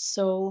are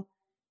so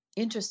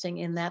interesting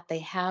in that they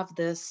have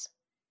this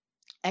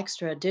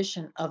extra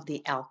addition of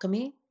the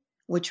alchemy,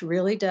 which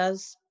really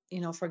does,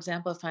 for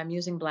example, if I'm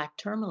using black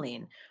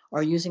tourmaline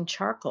or using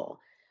charcoal,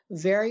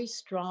 very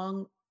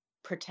strong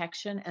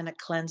protection and a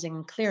cleansing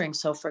and clearing.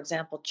 So, for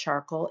example,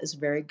 charcoal is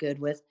very good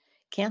with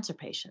cancer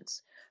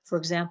patients. For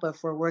example,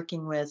 if we're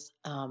working with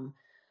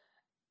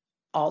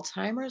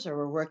Alzheimer's, or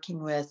we're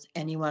working with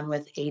anyone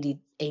with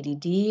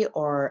ADD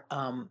or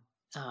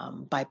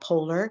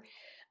bipolar,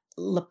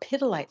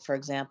 lepidolite, for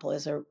example,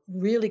 is a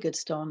really good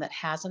stone that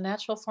has a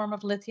natural form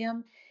of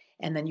lithium.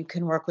 And then you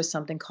can work with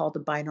something called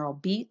the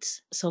binaural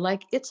beats. So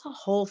like it's a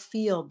whole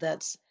field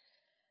it's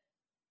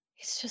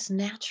just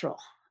natural,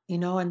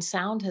 and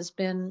sound has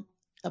been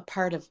a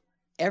part of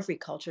every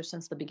culture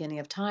since the beginning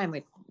of time.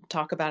 We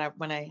talk about it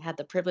when I had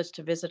the privilege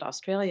to visit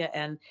Australia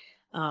and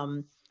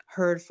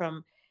heard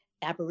from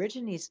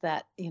Aborigines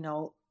that,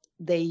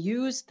 they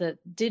use the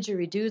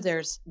didgeridoo.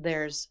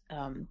 There's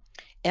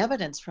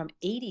evidence from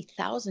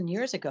 80,000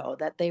 years ago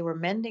that they were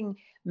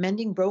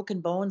mending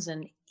broken bones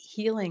and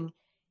healing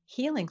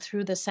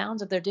through the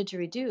sounds of their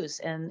didgeridoos.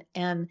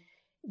 And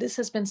this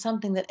has been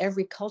something that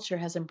every culture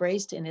has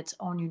embraced in its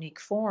own unique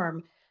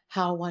form,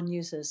 how one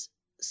uses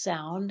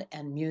sound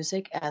and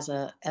music as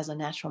a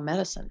natural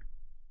medicine.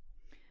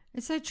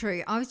 It's so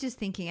true. I was just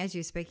thinking, as you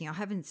were speaking, I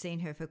haven't seen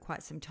her for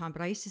quite some time,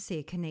 but I used to see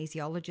a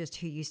kinesiologist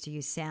who used to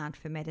use sound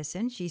for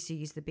medicine. She used to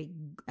use the big,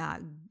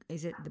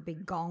 the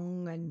big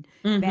gong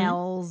and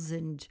bells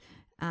and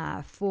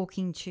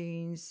forking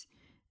tunes.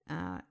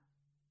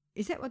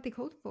 Is that what they're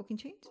called? Forking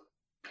tunes?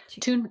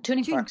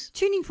 Tuning forks.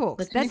 Tuning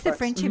forks. That's the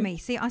French in me.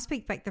 See, I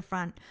speak back the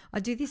front.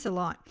 I do this a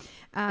lot.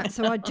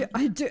 So I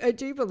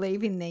do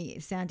believe in the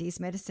sound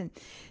is medicine.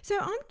 So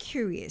I'm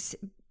curious,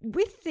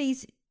 with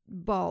these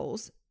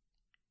bowls,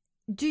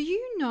 do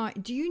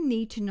you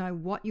need to know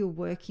what you're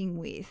working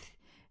with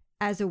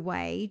as a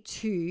way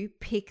to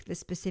pick the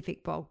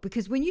specific bowl?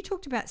 Because when you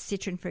talked about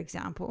citron, for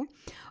example,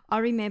 I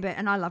remember,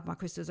 and I love my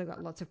crystals, I've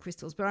got lots of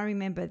crystals, but I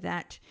remember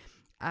that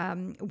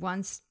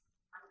once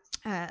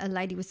a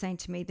lady was saying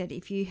to me that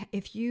if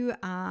you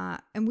are,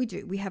 and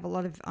we have a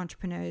lot of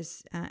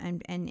entrepreneurs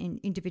and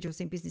individuals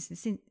in business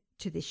listen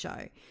to this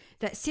show,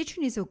 that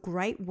citron is a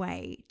great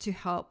way to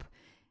help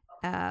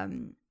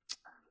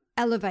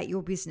elevate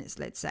your business,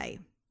 let's say.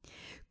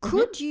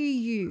 Could you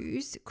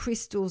use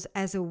crystals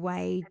as a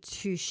way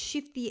to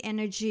shift the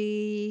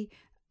energy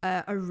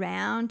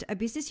around a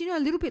business? A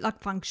little bit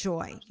like feng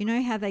shui. You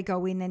know how they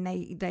go in and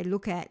they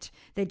look at,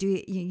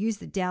 use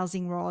the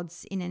dowsing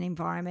rods in an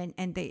environment,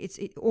 and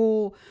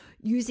or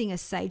using a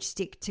sage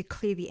stick to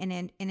clear the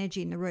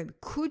energy in the room.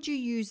 Could you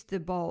use the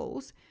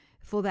bowls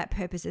for that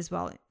purpose as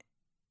well?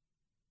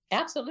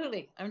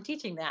 Absolutely. I'm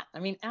teaching that.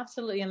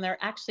 Absolutely. And there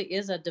actually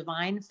is a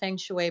divine feng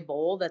shui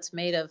bowl that's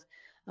made of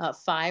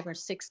 5 or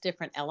 6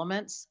 different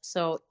elements.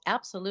 So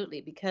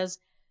absolutely, because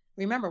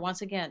remember,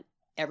 once again,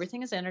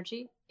 everything is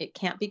energy. It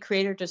can't be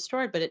created or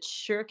destroyed, but it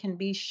sure can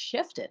be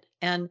shifted.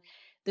 And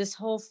this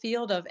whole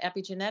field of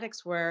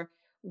epigenetics, where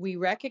we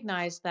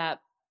recognize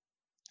that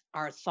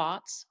our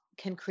thoughts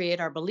can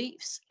create our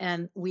beliefs,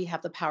 and we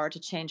have the power to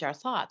change our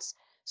thoughts.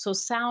 So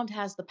sound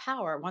has the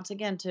power, once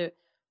again, to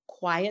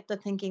quiet the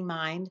thinking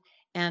mind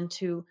and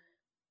to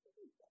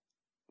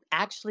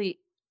actually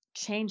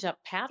change up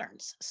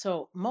patterns.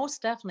 So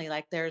most definitely,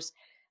 like, there's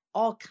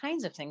all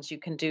kinds of things you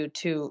can do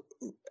to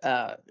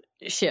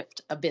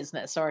shift a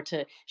business or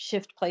to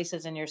shift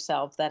places in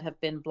yourself that have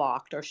been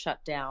blocked or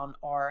shut down.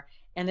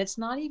 And it's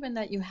not even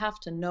that you have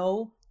to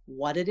know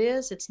what it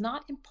is. It's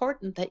not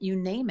important that you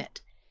name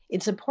it.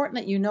 It's important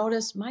that you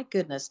notice, my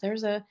goodness,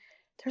 there's a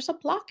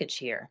blockage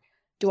here.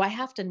 Do I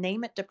have to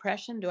name it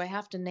depression? Do I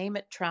have to name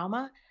it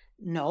trauma?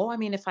 No.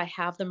 If I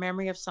have the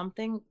memory of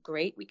something,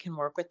 great, we can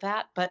work with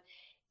that. But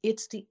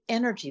it's the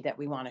energy that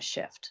we want to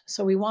shift.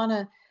 So we want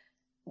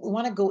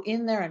to go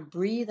in there and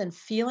breathe and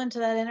feel into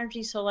that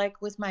energy. So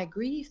like with my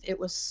grief, it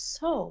was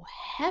so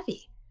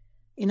heavy.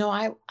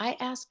 I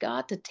asked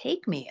God to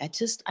take me.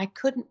 I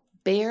couldn't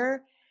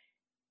bear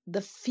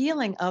the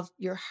feeling of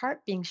your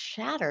heart being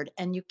shattered,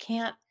 and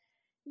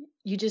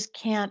you just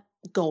can't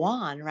go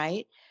on,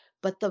 right?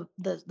 But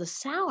the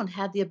sound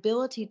had the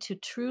ability to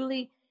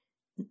truly,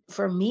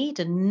 for me,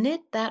 to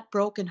knit that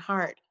broken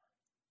heart,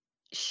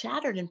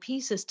 shattered in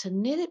pieces, to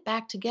knit it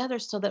back together,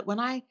 so that when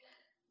I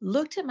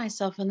looked at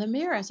myself in the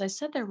mirror, as I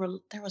said, there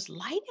was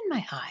light in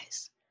my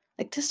eyes.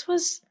 Like this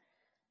was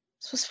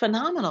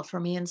phenomenal for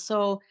me. And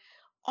so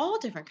all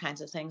different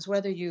kinds of things,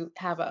 whether you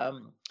have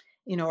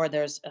or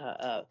there's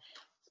a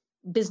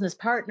business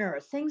partner or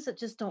things that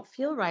just don't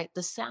feel right,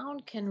 the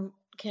sound can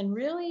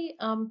really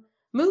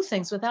move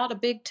things without a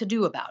big to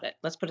do about it.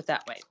 Let's put it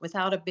that way.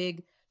 Without a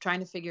big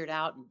trying to figure it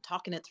out and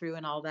talking it through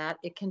and all that,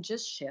 it can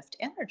just shift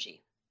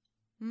energy.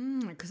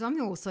 Because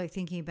I'm also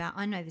thinking about,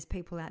 I know there's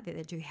people out there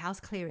that do house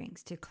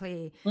clearings to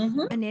clear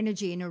an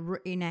energy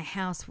in a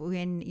house.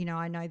 When,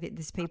 I know that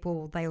there's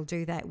people, they'll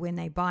do that when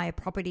they buy a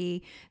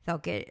property. They'll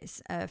get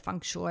a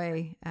feng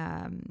shui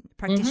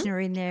practitioner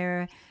in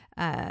there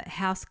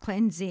house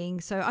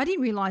cleansing. So I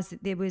didn't realize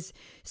that there was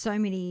so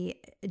many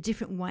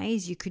different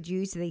ways you could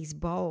use these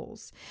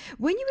bowls.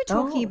 When you were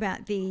talking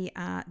about the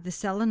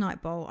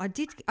selenite bowl, I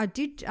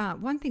did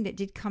one thing that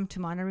did come to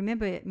mind. I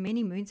remember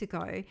many moons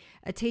ago,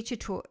 a teacher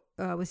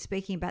was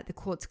speaking about the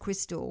quartz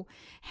crystal,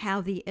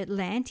 how the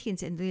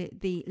Atlanteans and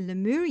the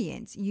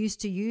Lemurians used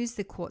to use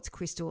the quartz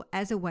crystal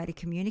as a way to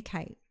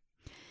communicate,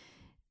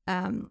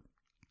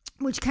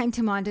 which came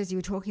to mind as you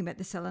were talking about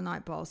the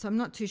selenite bowl. So I'm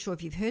not too sure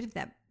if you've heard of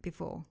that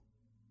before.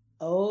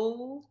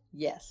 Oh,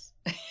 yes.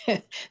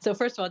 So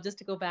first of all, just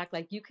to go back,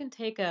 like you can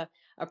take a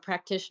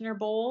practitioner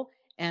bowl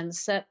and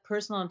set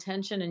personal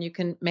intention, and you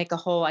can make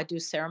I do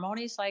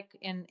ceremonies like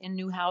in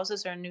new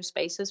houses or new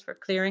spaces for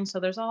clearing.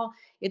 So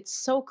it's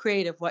so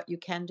creative what you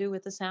can do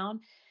with the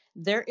sound.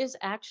 There is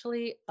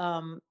actually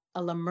a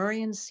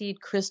Lemurian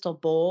seed crystal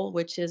bowl,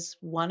 which is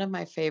one of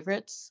my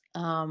favorites.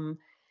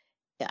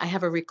 I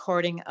have a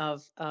recording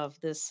of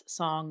this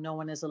song, No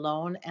One Is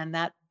Alone, and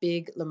that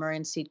big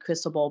Lemurian seed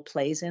crystal bowl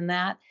plays in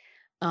that.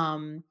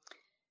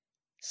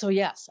 So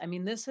yes, I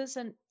mean, this is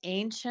an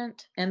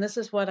ancient, and this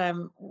is what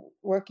I'm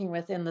working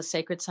with in the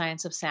sacred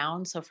science of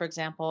sound. So for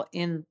example,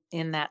 in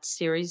that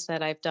series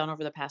that I've done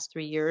over the past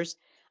 3 years,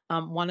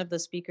 one of the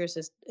speakers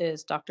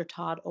is Dr.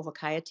 Todd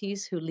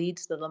Ovakaitis, who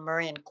leads the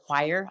Lemurian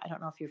choir. I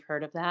don't know if you've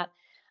heard of that.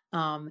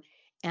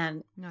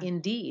 And no.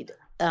 Indeed,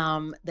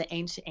 the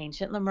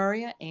ancient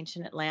Lemuria,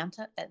 ancient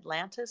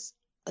Atlantis,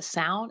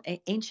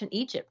 ancient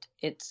Egypt.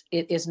 It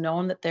is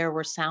known that there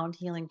were sound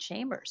healing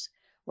chambers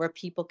where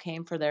people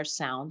came for their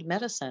sound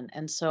medicine.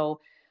 And so,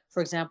 for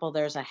example,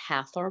 there's a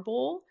Hathor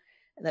bowl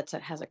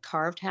has a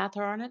carved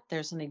Hathor on it.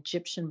 There's an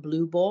Egyptian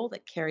blue bowl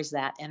that carries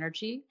that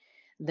energy.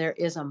 There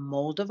is a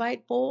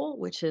Moldavite bowl,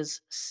 which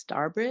is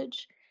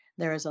Starbridge.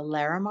 There is a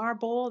Larimar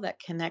bowl that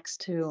connects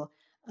to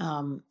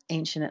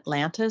ancient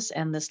Atlantis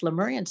and this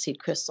Lemurian seed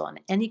crystal,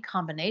 and any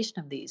combination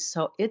of these.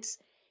 So it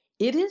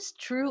is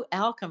true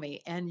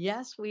alchemy. And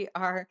yes, we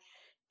are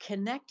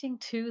connecting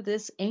to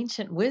this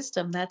ancient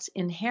wisdom that's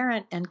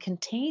inherent and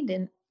contained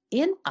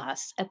in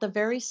us at the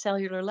very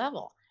cellular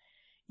level.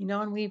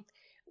 And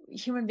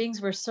human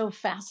beings were so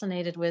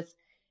fascinated with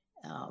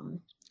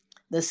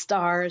the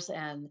stars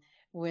and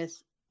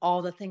with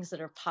all the things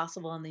that are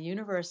possible in the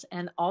universe,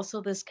 and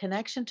also this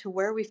connection to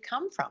where we've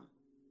come from.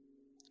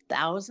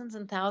 Thousands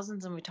and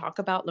thousands, and we talk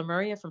about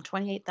Lemuria from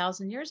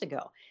 28,000 years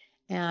ago.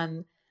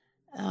 And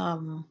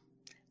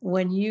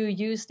when you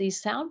use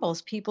these sound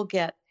bowls, people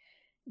get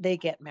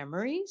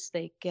memories,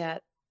 they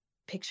get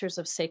pictures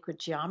of sacred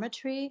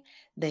geometry,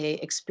 they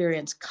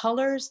experience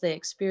colors, they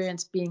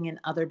experience being in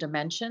other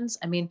dimensions.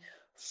 I mean,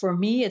 for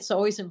me, it's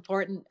always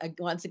important,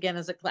 once again,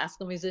 as a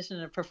classical musician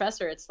and a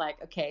professor, it's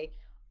like, okay,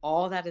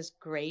 all that is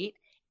great,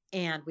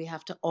 and we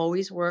have to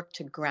always work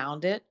to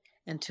ground it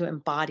and to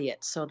embody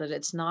it so that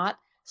it's not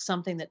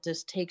something that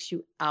just takes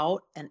you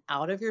out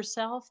of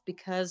yourself,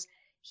 because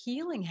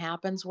healing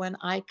happens when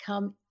I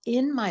come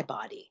in my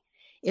body.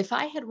 If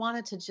I had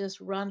wanted to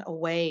just run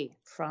away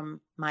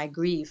from my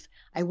grief,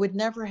 I would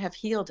never have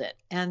healed it.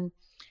 And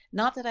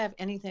not that I have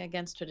anything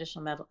against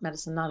traditional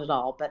medicine, not at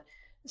all, but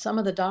some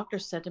of the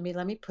doctors said to me,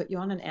 let me put you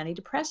on an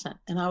antidepressant.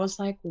 And I was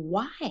like,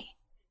 why?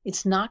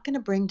 It's not going to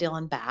bring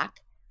Dylan back.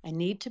 I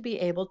need to be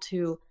able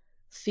to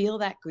feel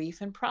that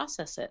grief and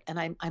process it. And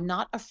I'm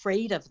not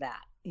afraid of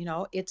that.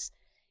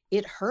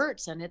 It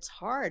hurts and it's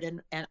hard.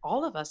 And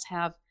all of us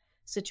have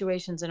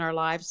situations in our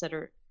lives that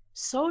are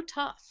so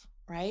tough,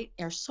 right?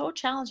 Are so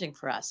challenging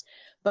for us.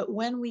 But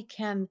when we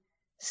can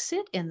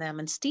sit in them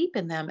and steep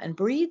in them and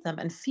breathe them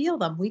and feel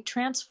them, we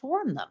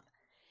transform them.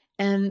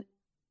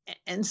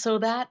 And so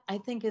that, I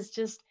think, is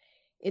just,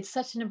 it's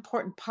such an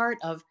important part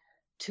of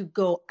to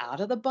go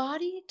out of the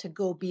body, to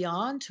go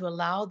beyond, to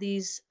allow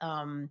these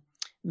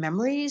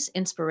memories,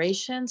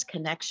 inspirations,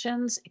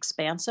 connections,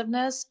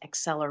 expansiveness,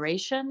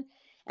 acceleration.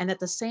 And at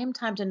the same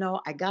time to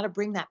know I got to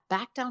bring that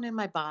back down in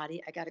my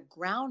body. I got to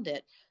ground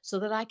it so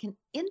that I can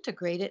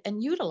integrate it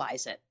and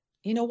utilize it.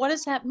 What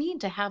does that mean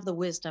to have the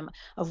wisdom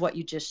of what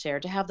you just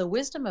shared, to have the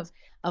wisdom of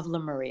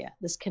Lemuria,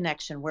 this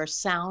connection where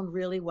sound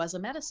really was a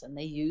medicine.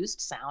 They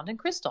used sound and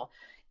crystal.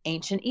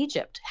 Ancient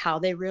Egypt, how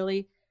they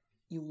really,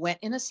 you went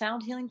in a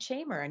sound healing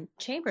chamber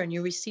and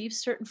you received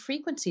certain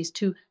frequencies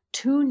to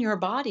tune your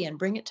body and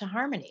bring it to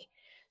harmony.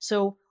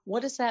 So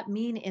what does that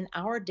mean in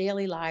our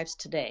daily lives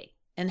today?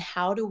 And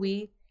how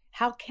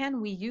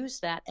can we use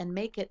that and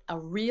make it a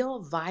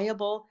real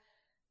viable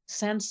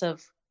sense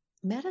of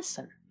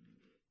medicine?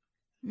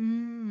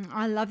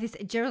 I love this.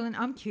 Jeralyn,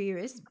 I'm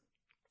curious,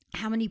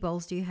 how many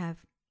bowls do you have?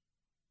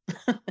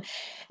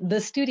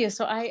 The studio.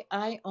 So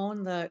I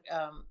own the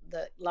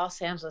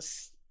Los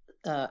Angeles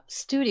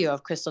studio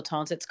of crystal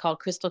tones. It's called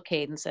Crystal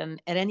Cadence.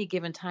 And at any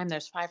given time,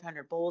 there's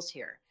 500 bowls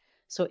here.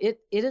 So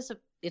it is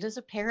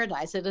a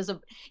paradise. It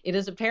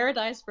is a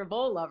paradise for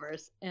bowl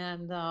lovers.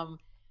 And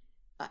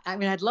I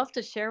mean, I'd love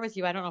to share with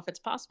you. I don't know if it's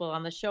possible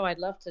on the show. I'd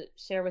love to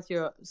share with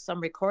you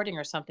some recording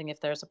or something if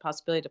there's a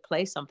possibility to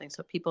play something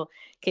so people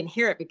can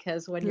hear it.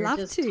 Because when you're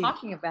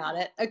talking about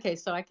it, okay,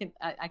 so I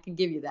can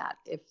give you that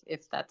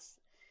if that's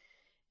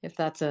if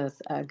that's a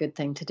good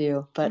thing to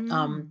do. But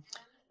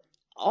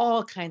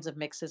all kinds of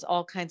mixes,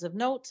 all kinds of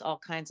notes, all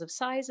kinds of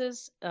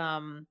sizes.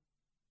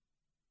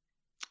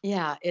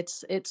 Yeah,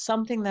 it's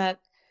something that,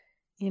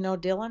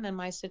 Dylan and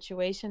my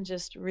situation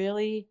just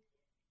really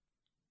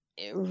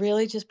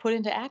just put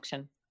into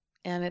action.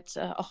 And it's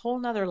a whole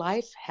nother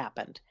life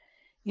happened,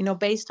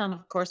 based on,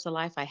 of course, the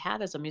life I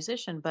had as a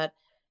musician, but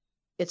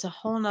it's a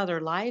whole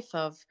nother life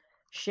of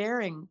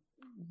sharing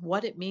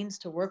what it means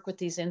to work with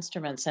these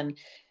instruments. And,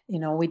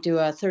 we do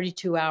a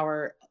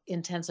 32-hour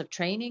intensive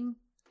training,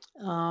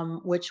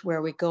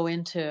 where we go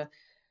into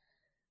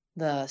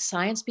the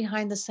science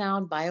behind the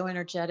sound,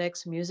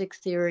 bioenergetics, music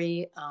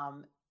theory,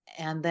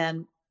 and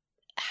then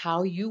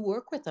how you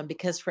work with them,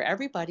 because for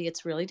everybody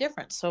it's really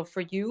different. So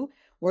for you,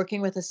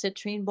 working with a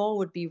citrine bowl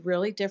would be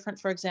really different,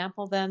 for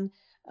example, than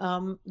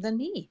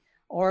me.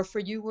 Or for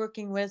you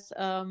working with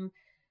any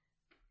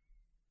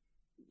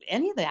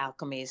of the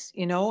alchemies,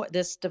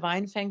 this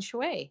divine feng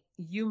shui,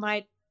 you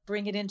might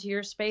bring it into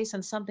your space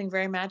and something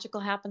very magical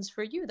happens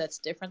for you that's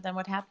different than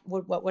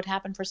what would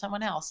happen for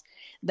someone else.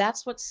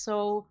 That's what's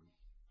so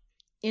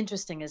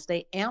interesting, is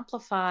they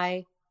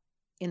amplify,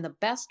 in the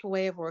best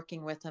way of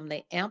working with them,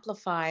 they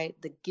amplify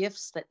the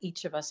gifts that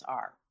each of us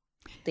are.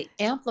 They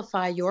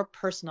amplify your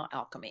personal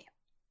alchemy.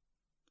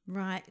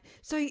 Right.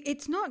 So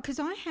it's not, because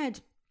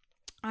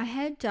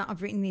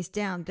I've written this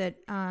down, that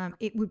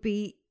it would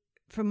be,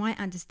 from my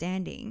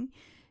understanding,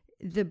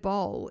 the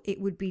bowl, it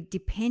would be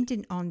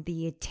dependent on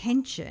the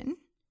attention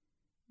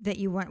that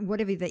you want,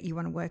 whatever that you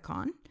want to work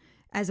on,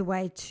 as a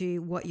way to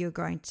what you're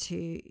going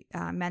to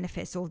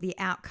manifest, or the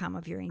outcome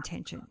of your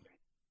intention.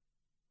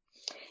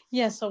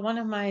 Yeah, so one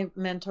of my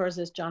mentors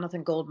is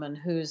Jonathan Goldman,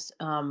 who's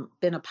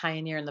been a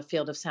pioneer in the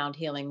field of sound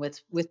healing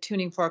with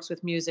tuning forks,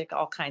 with music,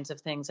 all kinds of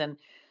things. And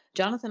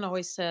Jonathan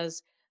always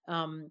says,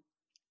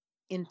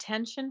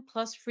 intention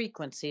plus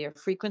frequency, or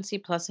frequency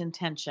plus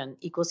intention,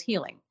 equals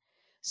healing.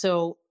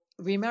 So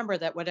remember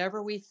that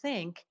whatever we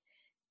think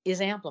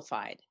is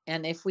amplified.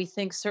 And if we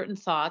think certain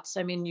thoughts,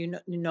 I mean, you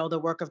know the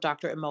work of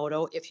Dr.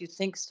 Emoto, if you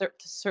think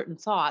certain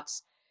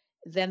thoughts,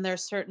 then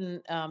there's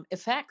certain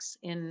effects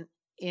in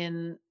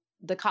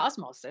the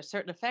cosmos. There's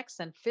certain effects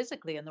then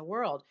physically in the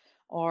world.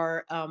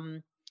 Or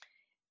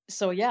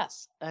so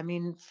yes, I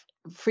mean,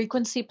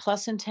 frequency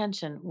plus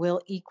intention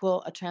will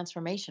equal a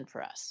transformation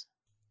for us.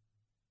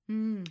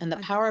 And the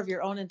power of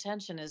your own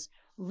intention is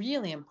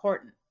really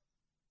important.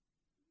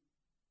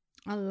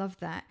 I love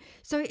that.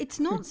 So it's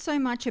not so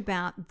much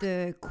about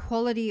the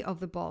quality of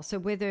the bowl. So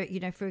whether,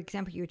 for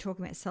example, you were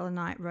talking about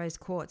selenite, rose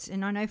quartz,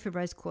 and I know for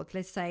rose quartz,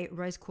 let's say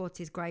rose quartz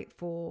is great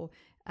for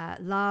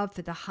love,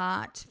 for the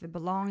heart, for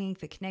belonging,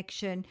 for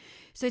connection.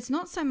 So it's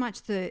not so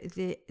much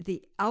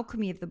the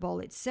alchemy of the bowl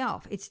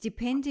itself. It's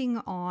depending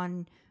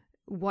on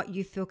what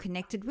you feel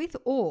connected with.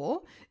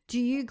 Or do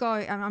you go,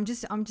 I'm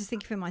just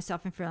thinking for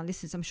myself and for our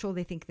listeners, I'm sure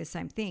they think the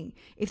same thing.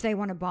 If they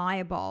want to buy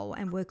a bowl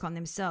and work on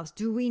themselves,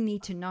 do we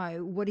need to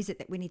know what is it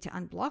that we need to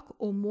unblock,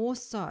 or more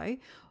so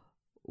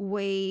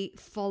we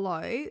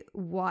follow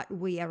what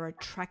we are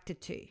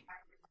attracted to?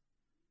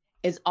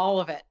 It's all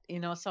of it,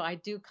 so I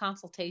do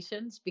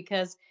consultations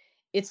because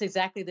it's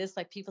exactly this.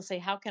 Like, people say,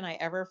 how can I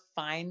ever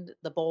find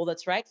the bowl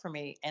that's right for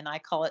me? And I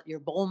call it your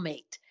bowl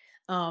mate.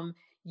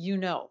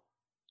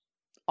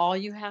 All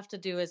you have to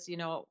do is,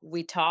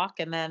 we talk,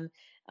 and then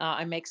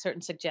I make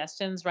certain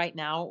suggestions. Right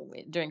now,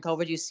 during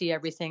COVID, you see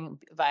everything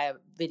via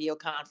video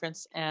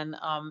conference. And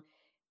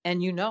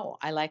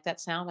I like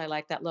that sound. I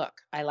like that look.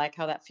 I like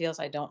how that feels.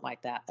 I don't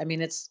like that. I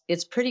mean, it's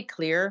pretty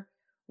clear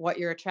what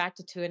you're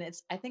attracted to. And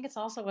I think it's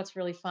also what's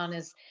really fun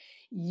is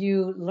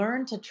you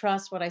learn to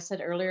trust what I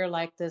said earlier,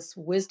 like this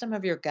wisdom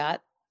of your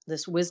gut,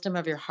 this wisdom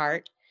of your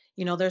heart.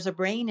 There's a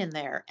brain in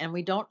there, and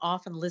we don't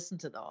often listen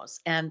to those.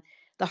 And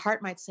the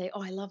heart might say,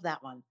 oh, I love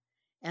that one.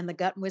 And the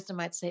gut and wisdom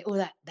might say, oh,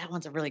 that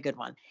one's a really good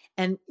one.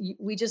 And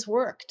we just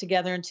work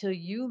together until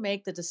you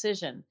make the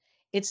decision.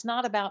 It's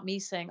not about me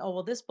saying, oh,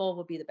 well, this bowl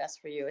will be the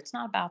best for you. It's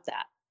not about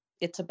that.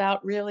 It's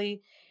about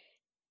really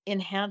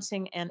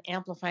enhancing and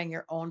amplifying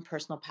your own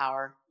personal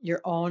power, your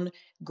own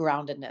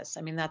groundedness.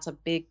 I mean, that's a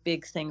big,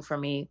 big thing for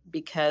me,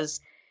 because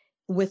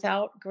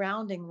without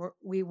grounding,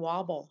 we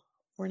wobble.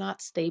 We're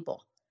not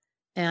stable.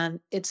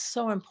 And it's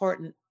so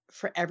important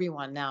for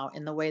everyone now,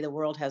 in the way the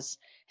world has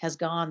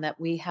gone, that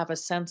we have a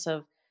sense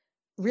of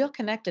real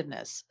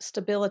connectedness,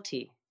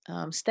 stability,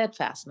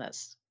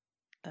 steadfastness,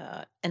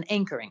 and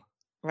anchoring,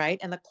 right?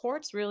 And the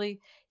quartz really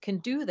can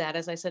do that,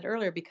 as I said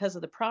earlier, because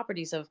of the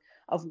properties of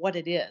what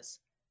it is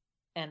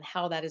and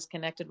how that is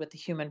connected with the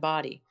human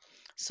body.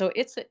 So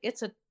it's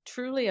a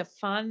truly a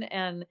fun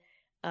and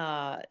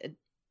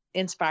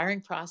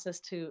inspiring process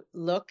to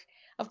look.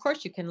 Of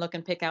course, you can look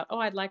and pick out, oh,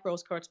 I'd like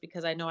rose quartz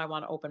because I know I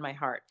want to open my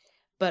heart.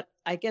 But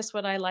I guess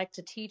what I like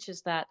to teach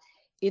is that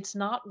it's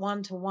not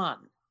one-to-one.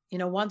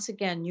 Once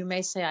again, you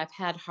may say, I've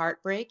had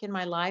heartbreak in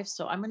my life,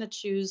 so I'm going to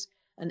choose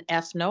an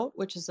F note,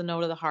 which is the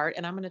note of the heart,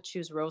 and I'm going to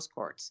choose rose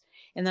quartz.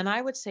 And then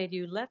I would say to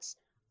you, let's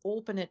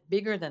open it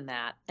bigger than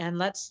that, and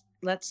let's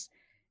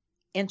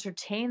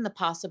entertain the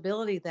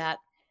possibility that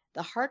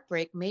the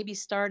heartbreak maybe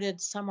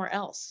started somewhere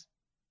else.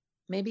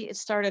 Maybe it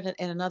started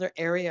in another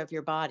area of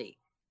your body.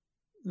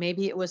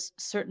 Maybe it was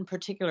certain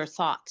particular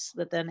thoughts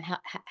that then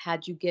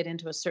had you get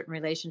into a certain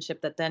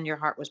relationship that then your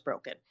heart was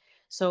broken.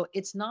 So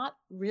it's not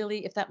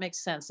really, if that makes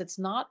sense, it's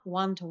not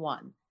one to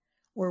one.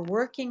 We're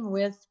working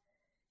with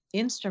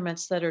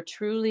instruments that are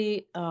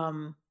truly,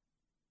 I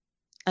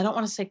don't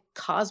want to say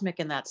cosmic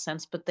in that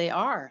sense, but they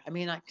are. I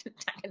mean, I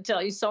can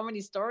tell you so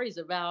many stories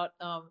about,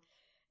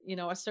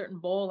 a certain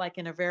bowl, like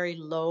in a very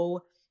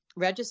low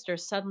register,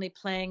 suddenly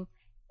playing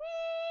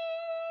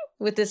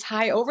with this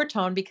high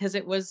overtone because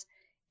it was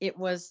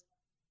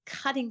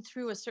cutting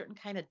through a certain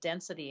kind of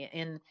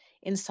density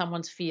in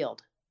someone's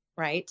field,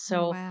 right? Oh,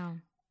 So wow.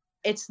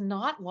 it's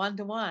not one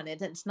to one.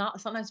 It's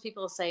not. Sometimes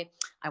people say,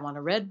 I want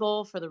a red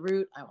bowl for the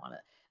root, I want an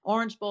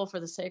orange bowl for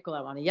the sacral,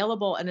 I want a yellow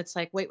bowl. And it's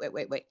like, wait.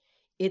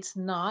 It's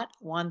not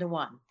one to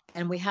one.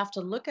 And we have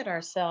to look at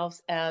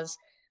ourselves as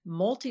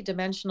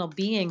multi-dimensional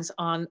beings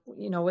on,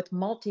 with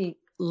multi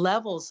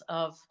levels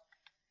of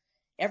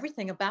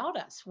everything about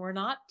us. We're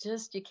not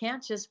just, you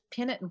can't just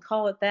pin it and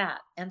call it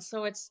that. And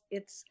so it's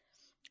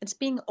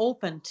being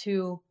open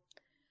to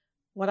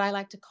what I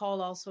like to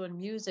call also in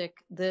music,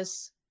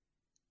 this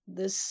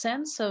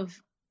sense of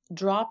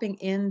dropping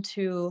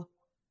into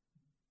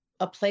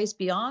a place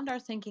beyond our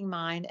thinking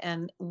mind,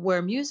 and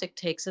where music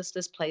takes us,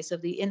 this place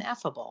of the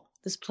ineffable,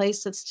 this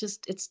place that's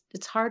just,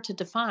 it's hard to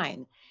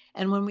define.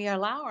 And when we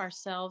allow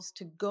ourselves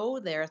to go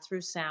there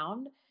through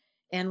sound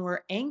and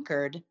we're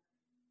anchored,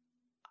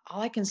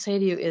 all I can say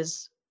to you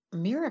is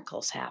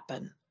miracles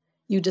happen.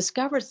 You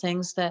discover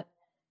things that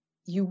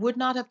you would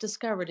not have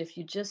discovered if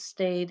you just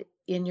stayed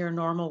in your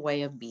normal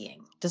way of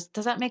being. Does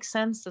that make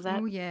sense? Does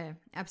that? Oh, yeah,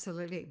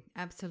 absolutely.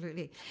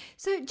 Absolutely.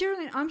 So,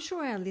 Jeralyn, I'm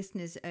sure our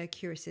listeners are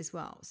curious as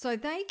well. So,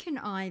 they can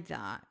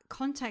either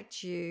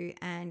contact you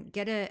and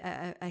get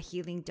a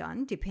healing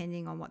done,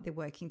 depending on what they're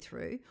working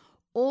through,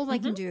 or they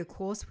can Mm-hmm. do a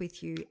course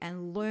with you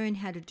and learn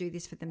how to do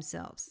this for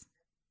themselves.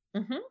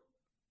 Mm-hmm.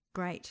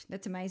 Great.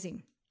 That's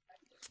amazing.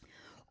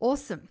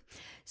 Awesome.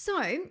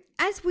 So,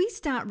 as we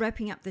start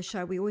wrapping up the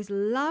show, we always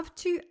love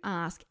to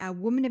ask our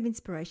woman of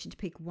inspiration to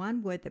pick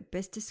one word that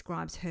best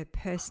describes her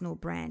personal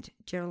brand.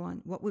 Jeralyn,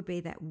 what would be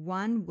that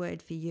one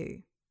word for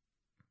you?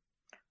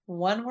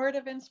 One word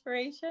of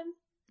inspiration?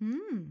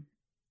 Mm.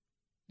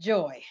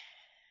 Joy.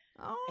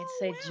 I'd Oh,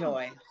 say wow.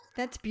 joy.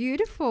 That's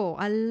beautiful.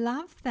 I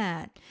love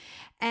that.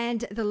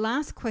 And the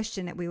last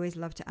question that we always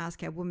love to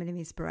ask our woman of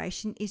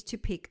inspiration is to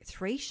pick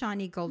 3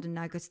 shiny golden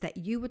nuggets that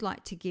you would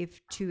like to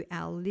give to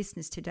our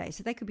listeners today.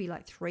 So they could be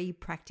like 3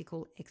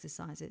 practical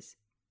exercises.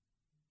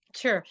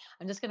 Sure.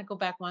 I'm just going to go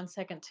back 1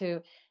 second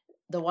to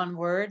the one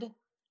word.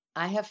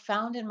 I have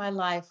found in my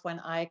life, when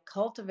I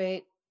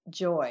cultivate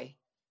joy,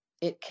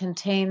 it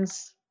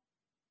contains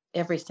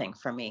everything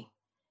for me.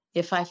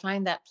 If I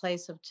find that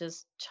place of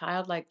just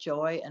childlike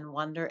joy and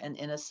wonder and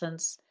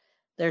innocence,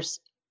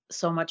 there's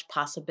so much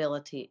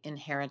possibility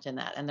inherent in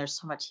that. And there's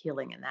so much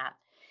healing in that.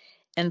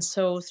 And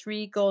so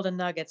 3 golden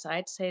nuggets,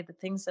 I'd say the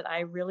things that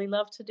I really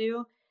love to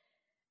do,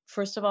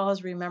 first of all,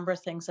 is remember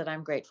things that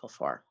I'm grateful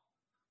for.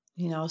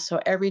 So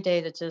every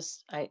day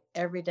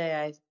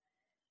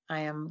I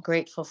am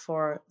grateful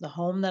for the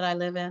home that I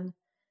live in.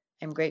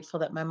 I'm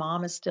grateful that my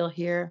mom is still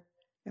here.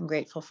 I'm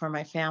grateful for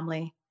my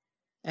family.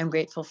 I'm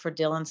grateful for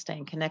Dylan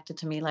staying connected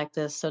to me like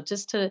this. So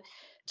just to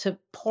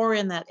pour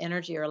in that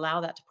energy, or allow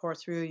that to pour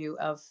through you,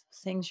 of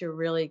things you're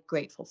really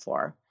grateful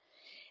for.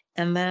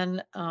 And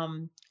then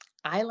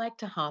I like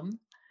to hum.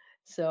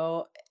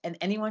 So, and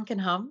anyone can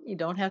hum. You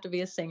don't have to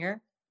be a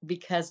singer,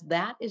 because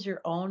that is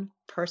your own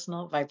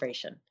personal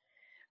vibration,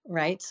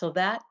 right? So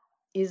that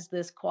is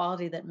this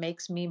quality that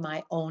makes me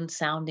my own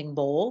sounding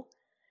bowl.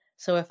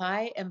 So if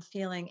I am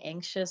feeling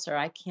anxious, or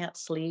I can't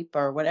sleep,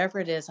 or whatever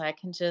it is, I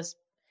can just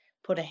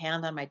put a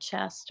hand on my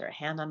chest or a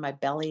hand on my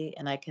belly,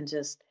 and I can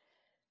just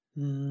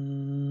and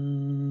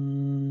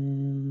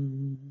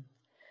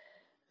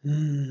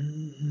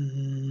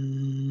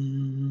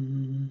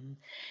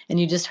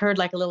you just heard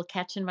like a little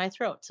catch in my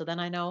throat. So then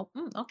I know,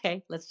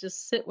 okay, let's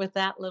just sit with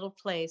that little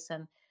place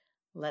and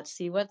let's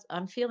see what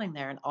I'm feeling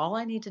there. And all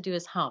I need to do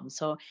is hum.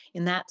 So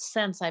in that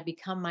sense, I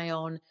become my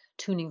own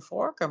tuning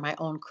fork, or my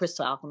own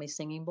crystal alchemy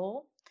singing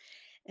bowl.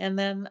 And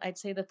then I'd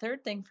say the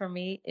third thing for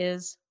me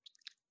is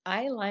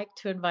I like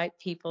to invite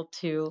people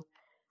to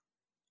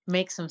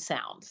make some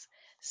sounds.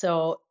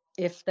 So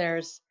if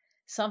there's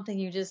something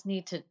you just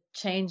need to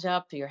change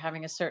up, you're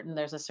having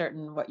there's a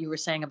certain, what you were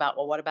saying about,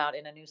 well, what about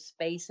in a new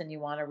space, and you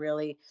want to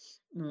really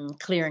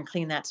clear and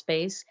clean that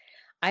space?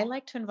 I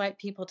like to invite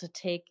people to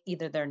take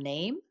either their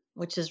name,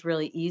 which is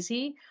really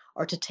easy,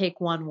 or to take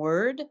one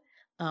word,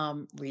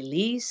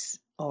 release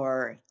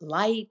or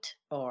light,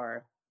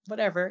 or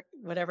whatever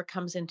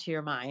comes into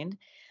your mind,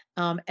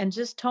 and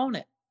just tone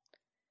it.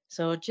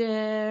 So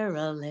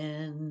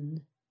Jeralyn,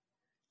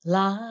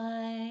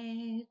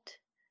 light,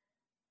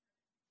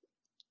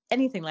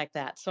 anything like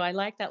that. So I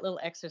like that little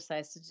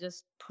exercise, to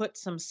just put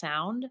some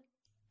sound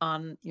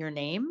on your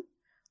name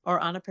or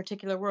on a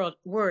particular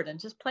word, and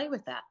just play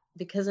with that,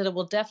 because it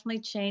will definitely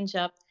change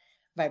up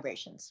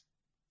vibrations.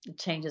 it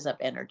changes up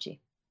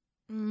energy.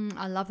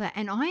 I love that.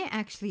 And I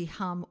actually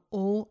hum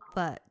all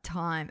the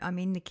time. I'm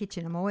in the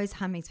kitchen. I'm always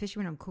humming,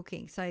 especially when I'm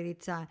cooking. So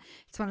it's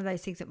one of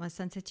those things that my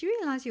son said, do you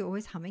realize you're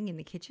always humming in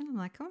the kitchen? I'm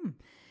like,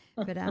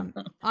 But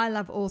I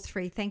love all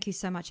three. Thank you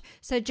so much.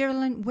 So,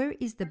 Jeralyn, where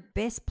is the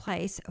best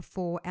place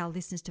for our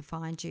listeners to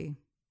find you?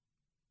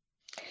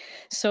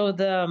 So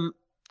the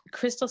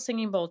Crystal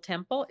Singing Bowl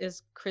Temple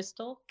is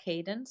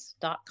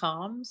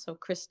crystalcadence.com. So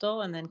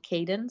crystal and then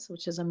cadence,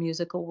 which is a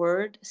musical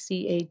word,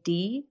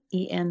 Cadence,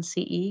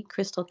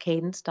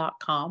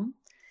 crystalcadence.com.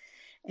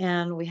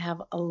 And we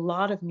have a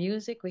lot of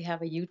music. We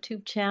have a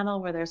YouTube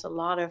channel where there's a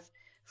lot of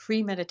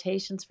free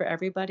meditations for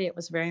everybody. It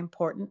was very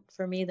important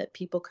for me that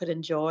people could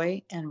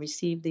enjoy and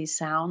receive these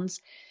sounds.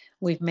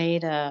 We've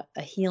made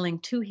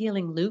two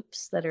healing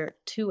loops that are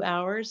 2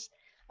 hours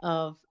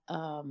of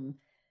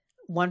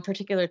one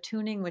particular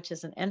tuning, which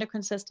is an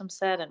endocrine system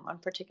set, and one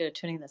particular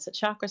tuning that's a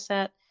chakra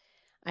set.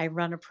 I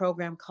run a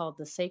program called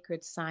The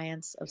Sacred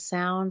Science of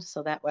Sound.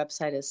 So that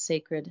website is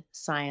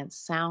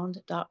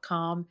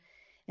sacredsciencesound.com.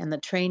 And the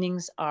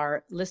trainings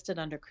are listed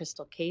under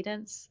Crystal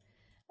Cadence.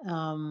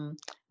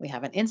 We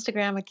have an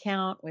Instagram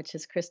account, which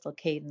is Crystal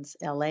Cadence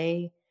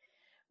LA.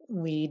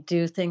 We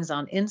do things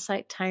on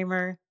Insight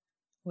Timer,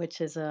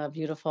 which is a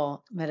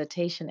beautiful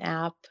meditation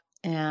app.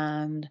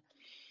 And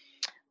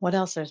what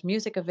else? There's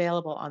music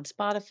available on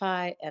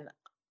Spotify and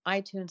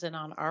iTunes and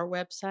on our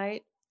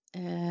website.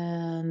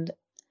 And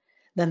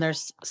then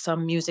there's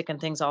some music and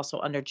things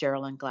also under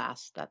Jeralyn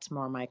Glass. That's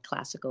more my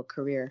classical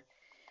career.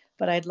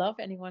 But I'd love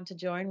anyone to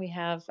join. We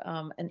have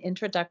an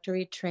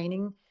introductory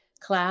training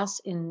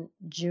class in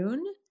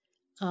June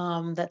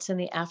that's in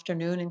the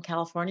afternoon in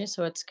California.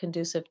 So it's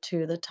conducive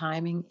to the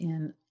timing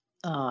in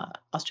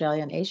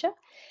Australia and Asia.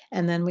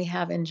 And then we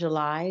have in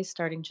July,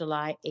 starting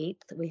July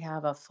 8th, we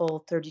have a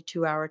full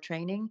 32-hour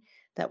training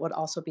that would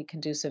also be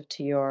conducive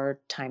to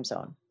your time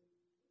zone.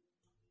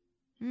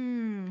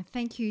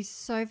 Thank you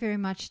so very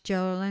much,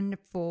 Jeralyn,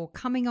 for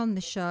coming on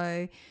the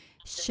show,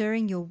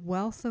 sharing your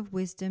wealth of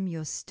wisdom,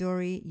 your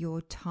story,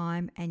 your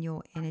time, and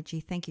your energy.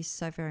 Thank you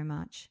so very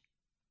much.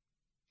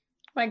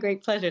 My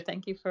great pleasure.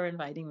 Thank you for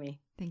inviting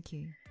me. Thank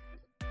you.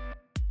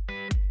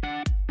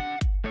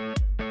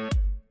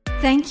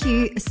 Thank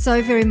you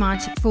so very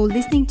much for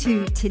listening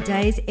to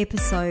today's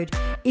episode.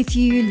 If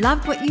you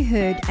loved what you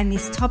heard and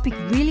this topic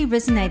really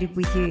resonated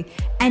with you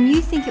and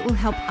you think it will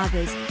help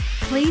others,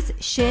 please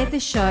share the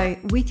show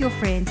with your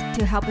friends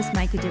to help us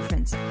make a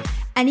difference.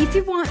 And if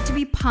you want to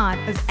be part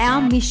of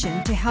our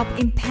mission to help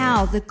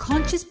empower the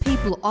conscious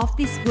people of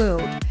this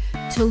world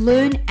to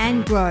learn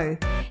and grow,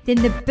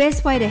 then the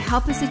best way to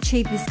help us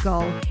achieve this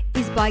goal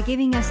is by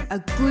giving us a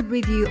good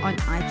review on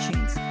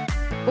iTunes.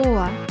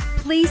 Or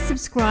please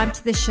subscribe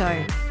to the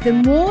show. The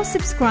more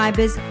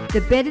subscribers,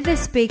 the better the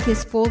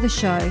speakers for the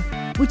show,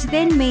 which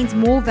then means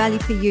more value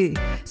for you,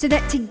 so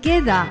that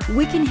together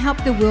we can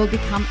help the world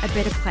become a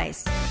better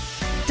place.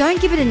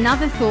 Don't give it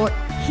another thought.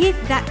 Hit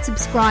that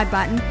subscribe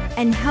button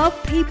and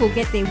help people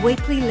get their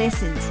weekly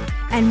lessons.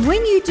 And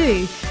when you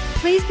do,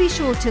 please be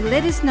sure to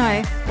let us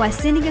know by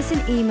sending us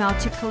an email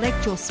to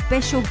collect your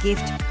special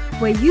gift,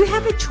 where you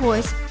have a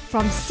choice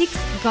from 6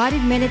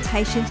 guided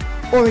meditations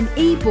or an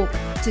ebook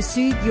to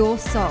soothe your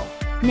soul.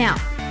 Now,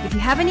 if you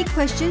have any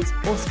questions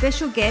or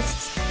special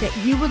guests that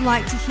you would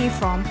like to hear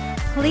from,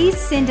 please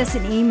send us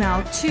an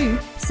email to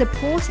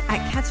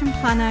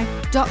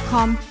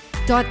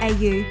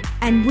support@catherineplano.com.au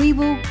and we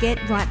will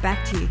get right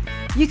back to you.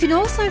 You can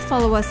also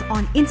follow us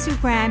on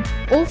Instagram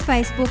or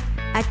Facebook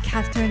at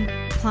Catherine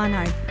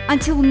Plano.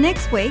 Until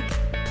next week,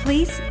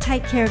 please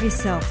take care of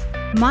yourself.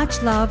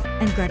 Much love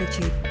and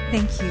gratitude.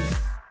 Thank you.